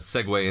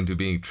segue into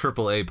being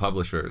AAA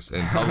publishers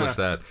and publish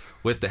that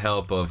with the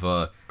help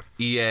of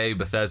EA,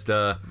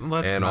 Bethesda,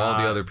 all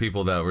the other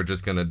people that were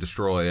just going to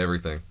destroy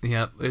everything.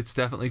 Yep, it's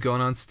definitely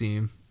going on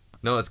Steam.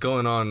 No, it's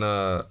going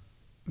on...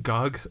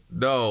 GOG?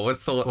 No,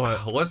 what's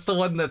the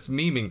one that's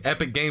memeing?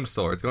 Epic Game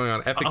Store. It's going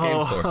on Epic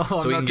Game Store. So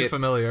I'm not too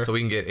familiar. So we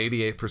can get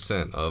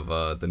 88%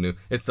 of the new...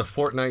 It's the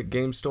Fortnite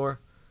Game Store.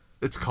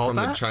 It's called from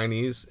that? the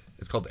Chinese.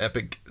 It's called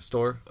Epic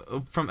Store.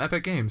 From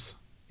Epic Games.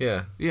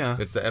 Yeah. Yeah.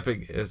 It's the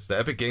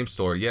Epic Game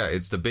Store. Yeah,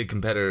 it's the big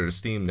competitor to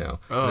Steam now.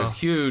 Oh. There's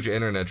huge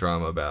internet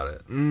drama about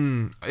it.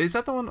 Is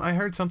that the one? I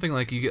heard something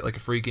like you get like a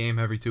free game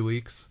every 2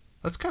 weeks.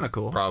 That's kind of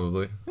cool.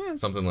 Probably. Yeah,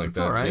 something like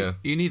that. All right. Yeah.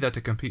 You need that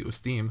to compete with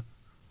Steam.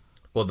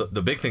 Well,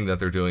 the big thing that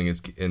they're doing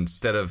is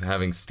instead of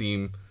having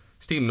Steam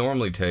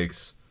normally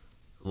takes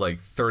like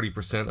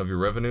 30% of your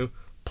revenue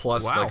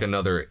plus like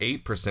another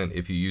 8%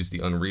 if you use the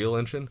Unreal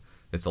Engine.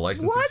 It's a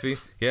licensing fee.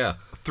 Yeah.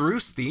 Through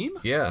Steam?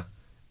 Yeah.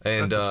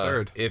 And that's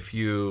absurd. If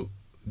you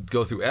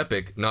go through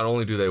Epic, not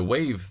only do they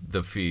waive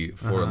the fee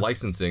for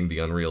licensing the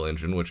Unreal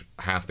Engine, which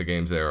half the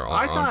games there are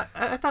on.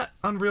 I thought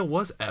Unreal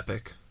was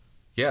Epic.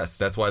 Yes,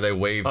 that's why they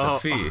waived the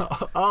fee. Yeah.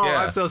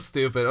 I'm so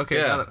stupid. Okay,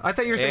 yeah. I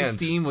thought you were saying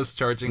Steam was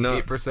charging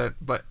 8%,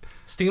 but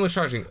Steam was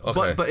charging.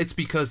 Okay, but it's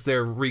because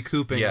they're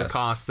recouping the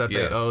costs that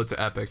they owe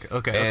to Epic.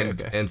 Okay,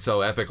 and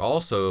so Epic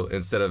also,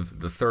 instead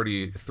of the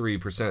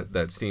 33%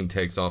 that Steam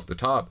takes off the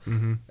top,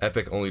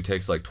 Epic only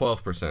takes like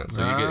 12%,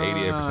 so you get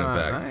 88%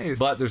 back. Nice.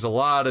 But there's a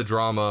lot of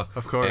drama,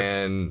 of course,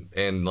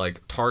 and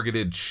like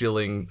targeted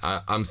shilling.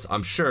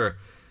 I'm sure.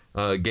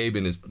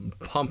 Gaben is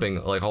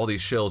pumping like all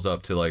these shills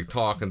up to like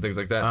talk and things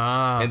like that,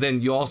 and then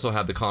you also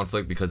have the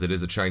conflict because it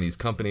is a Chinese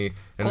company,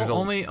 and there's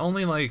only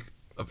like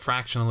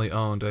fractionally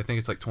owned. I think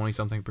it's like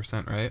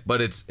 20-something%, right?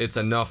 But it's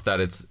enough that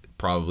it's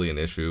probably an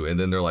issue. And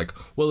then they're like,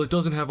 well, it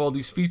doesn't have all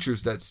these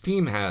features that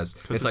Steam has.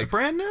 It's like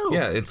brand new.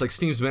 Yeah, it's like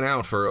Steam's been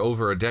out for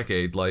over a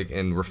decade, like,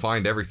 and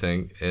refined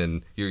everything,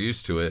 and you're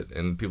used to it,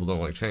 and people don't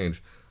like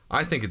change.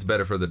 I think it's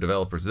better for the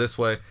developers this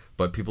way,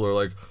 but people are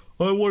like,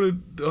 I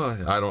wanted.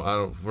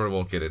 We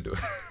won't get into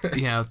it.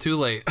 Yeah, too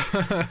late.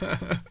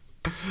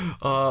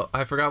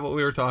 I forgot what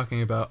we were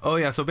talking about. Oh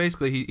yeah, so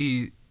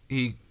basically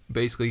he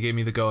basically gave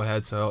me the go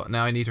ahead. So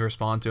now I need to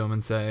respond to him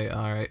and say,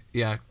 all right,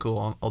 yeah,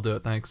 cool, I'll do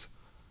it. Thanks.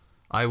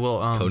 I will.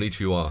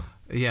 Konnichiwa.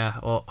 Yeah.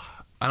 Well,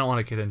 I don't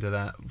want to get into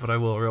that, but I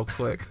will real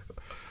quick.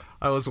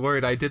 I was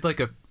worried. I did like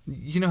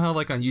you know how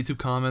like on YouTube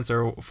comments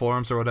or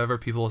forums or whatever,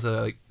 people say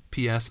like,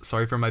 P.S.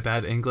 sorry for my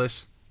bad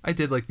English. I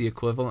did like the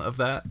equivalent of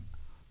that,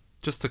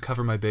 just to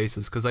cover my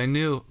bases, because I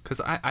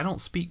don't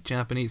speak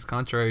Japanese,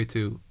 contrary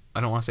to,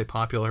 I don't want to say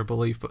popular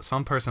belief, but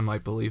some person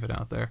might believe it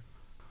out there.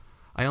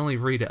 I only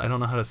read it. I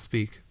don't know how to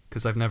speak,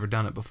 because I've never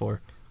done it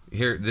before.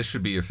 Here, this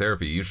should be your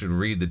therapy. You should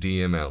read the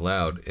DM out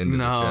loud into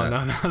the chat.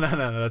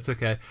 No, that's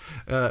okay.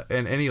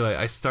 And anyway,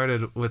 I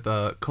started with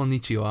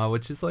konnichiwa,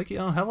 which is like,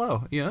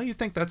 hello. You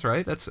think that's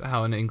right. That's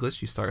how in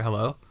English you start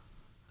hello.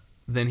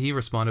 Then he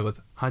responded with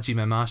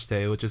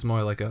hajimemashite, which is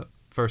more like a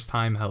first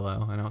time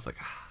hello. And I was like,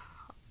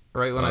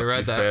 Right when I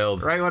read that,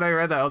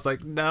 I was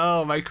like,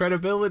 no, my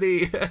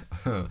credibility.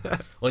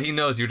 Well, he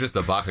knows you're just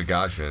a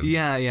Bakugashin.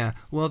 Yeah.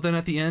 Well, then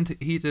at the end,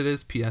 he did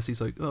his PS.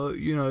 He's like,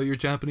 your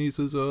Japanese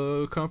is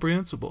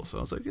comprehensible. So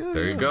I was like, yeah.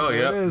 There you go.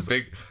 Yeah, it is.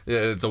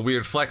 It's a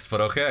weird flex,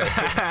 but okay.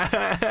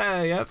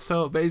 Yep.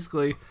 So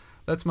basically,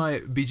 that's my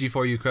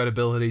BG4U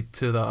credibility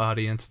to the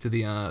audience, to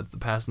the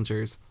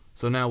passengers.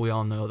 So now we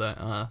all know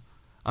that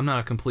I'm not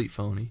a complete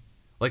phony,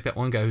 like that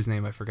one guy whose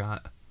name I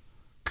forgot.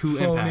 Coup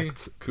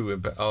Impact.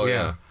 Oh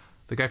yeah.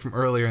 The guy from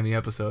earlier in the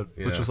episode,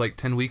 which was like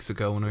 10 weeks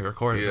ago when we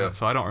recorded it,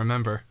 so I don't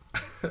remember.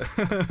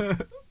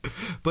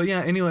 But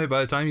yeah, anyway, by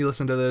the time you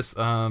listen to this,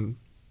 the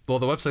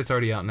website's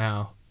already out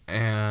now,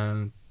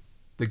 and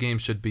the game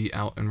should be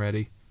out and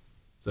ready.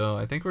 So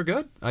I think we're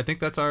good. I think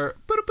that's our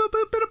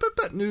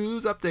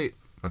news update.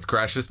 Let's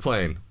crash this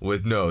plane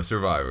with no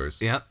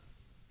survivors. Yeah.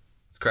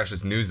 Let's crash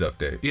this news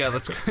update. Yeah,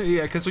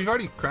 because we've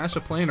already crashed a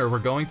plane, or we're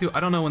going to.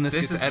 I don't know when this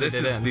gets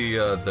edited in. This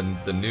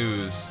is the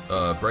news,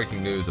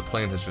 breaking news. A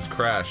plane has just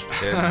crashed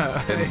in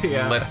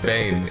Les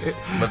Bains.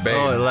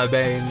 Les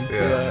Bains.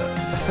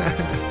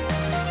 Yeah.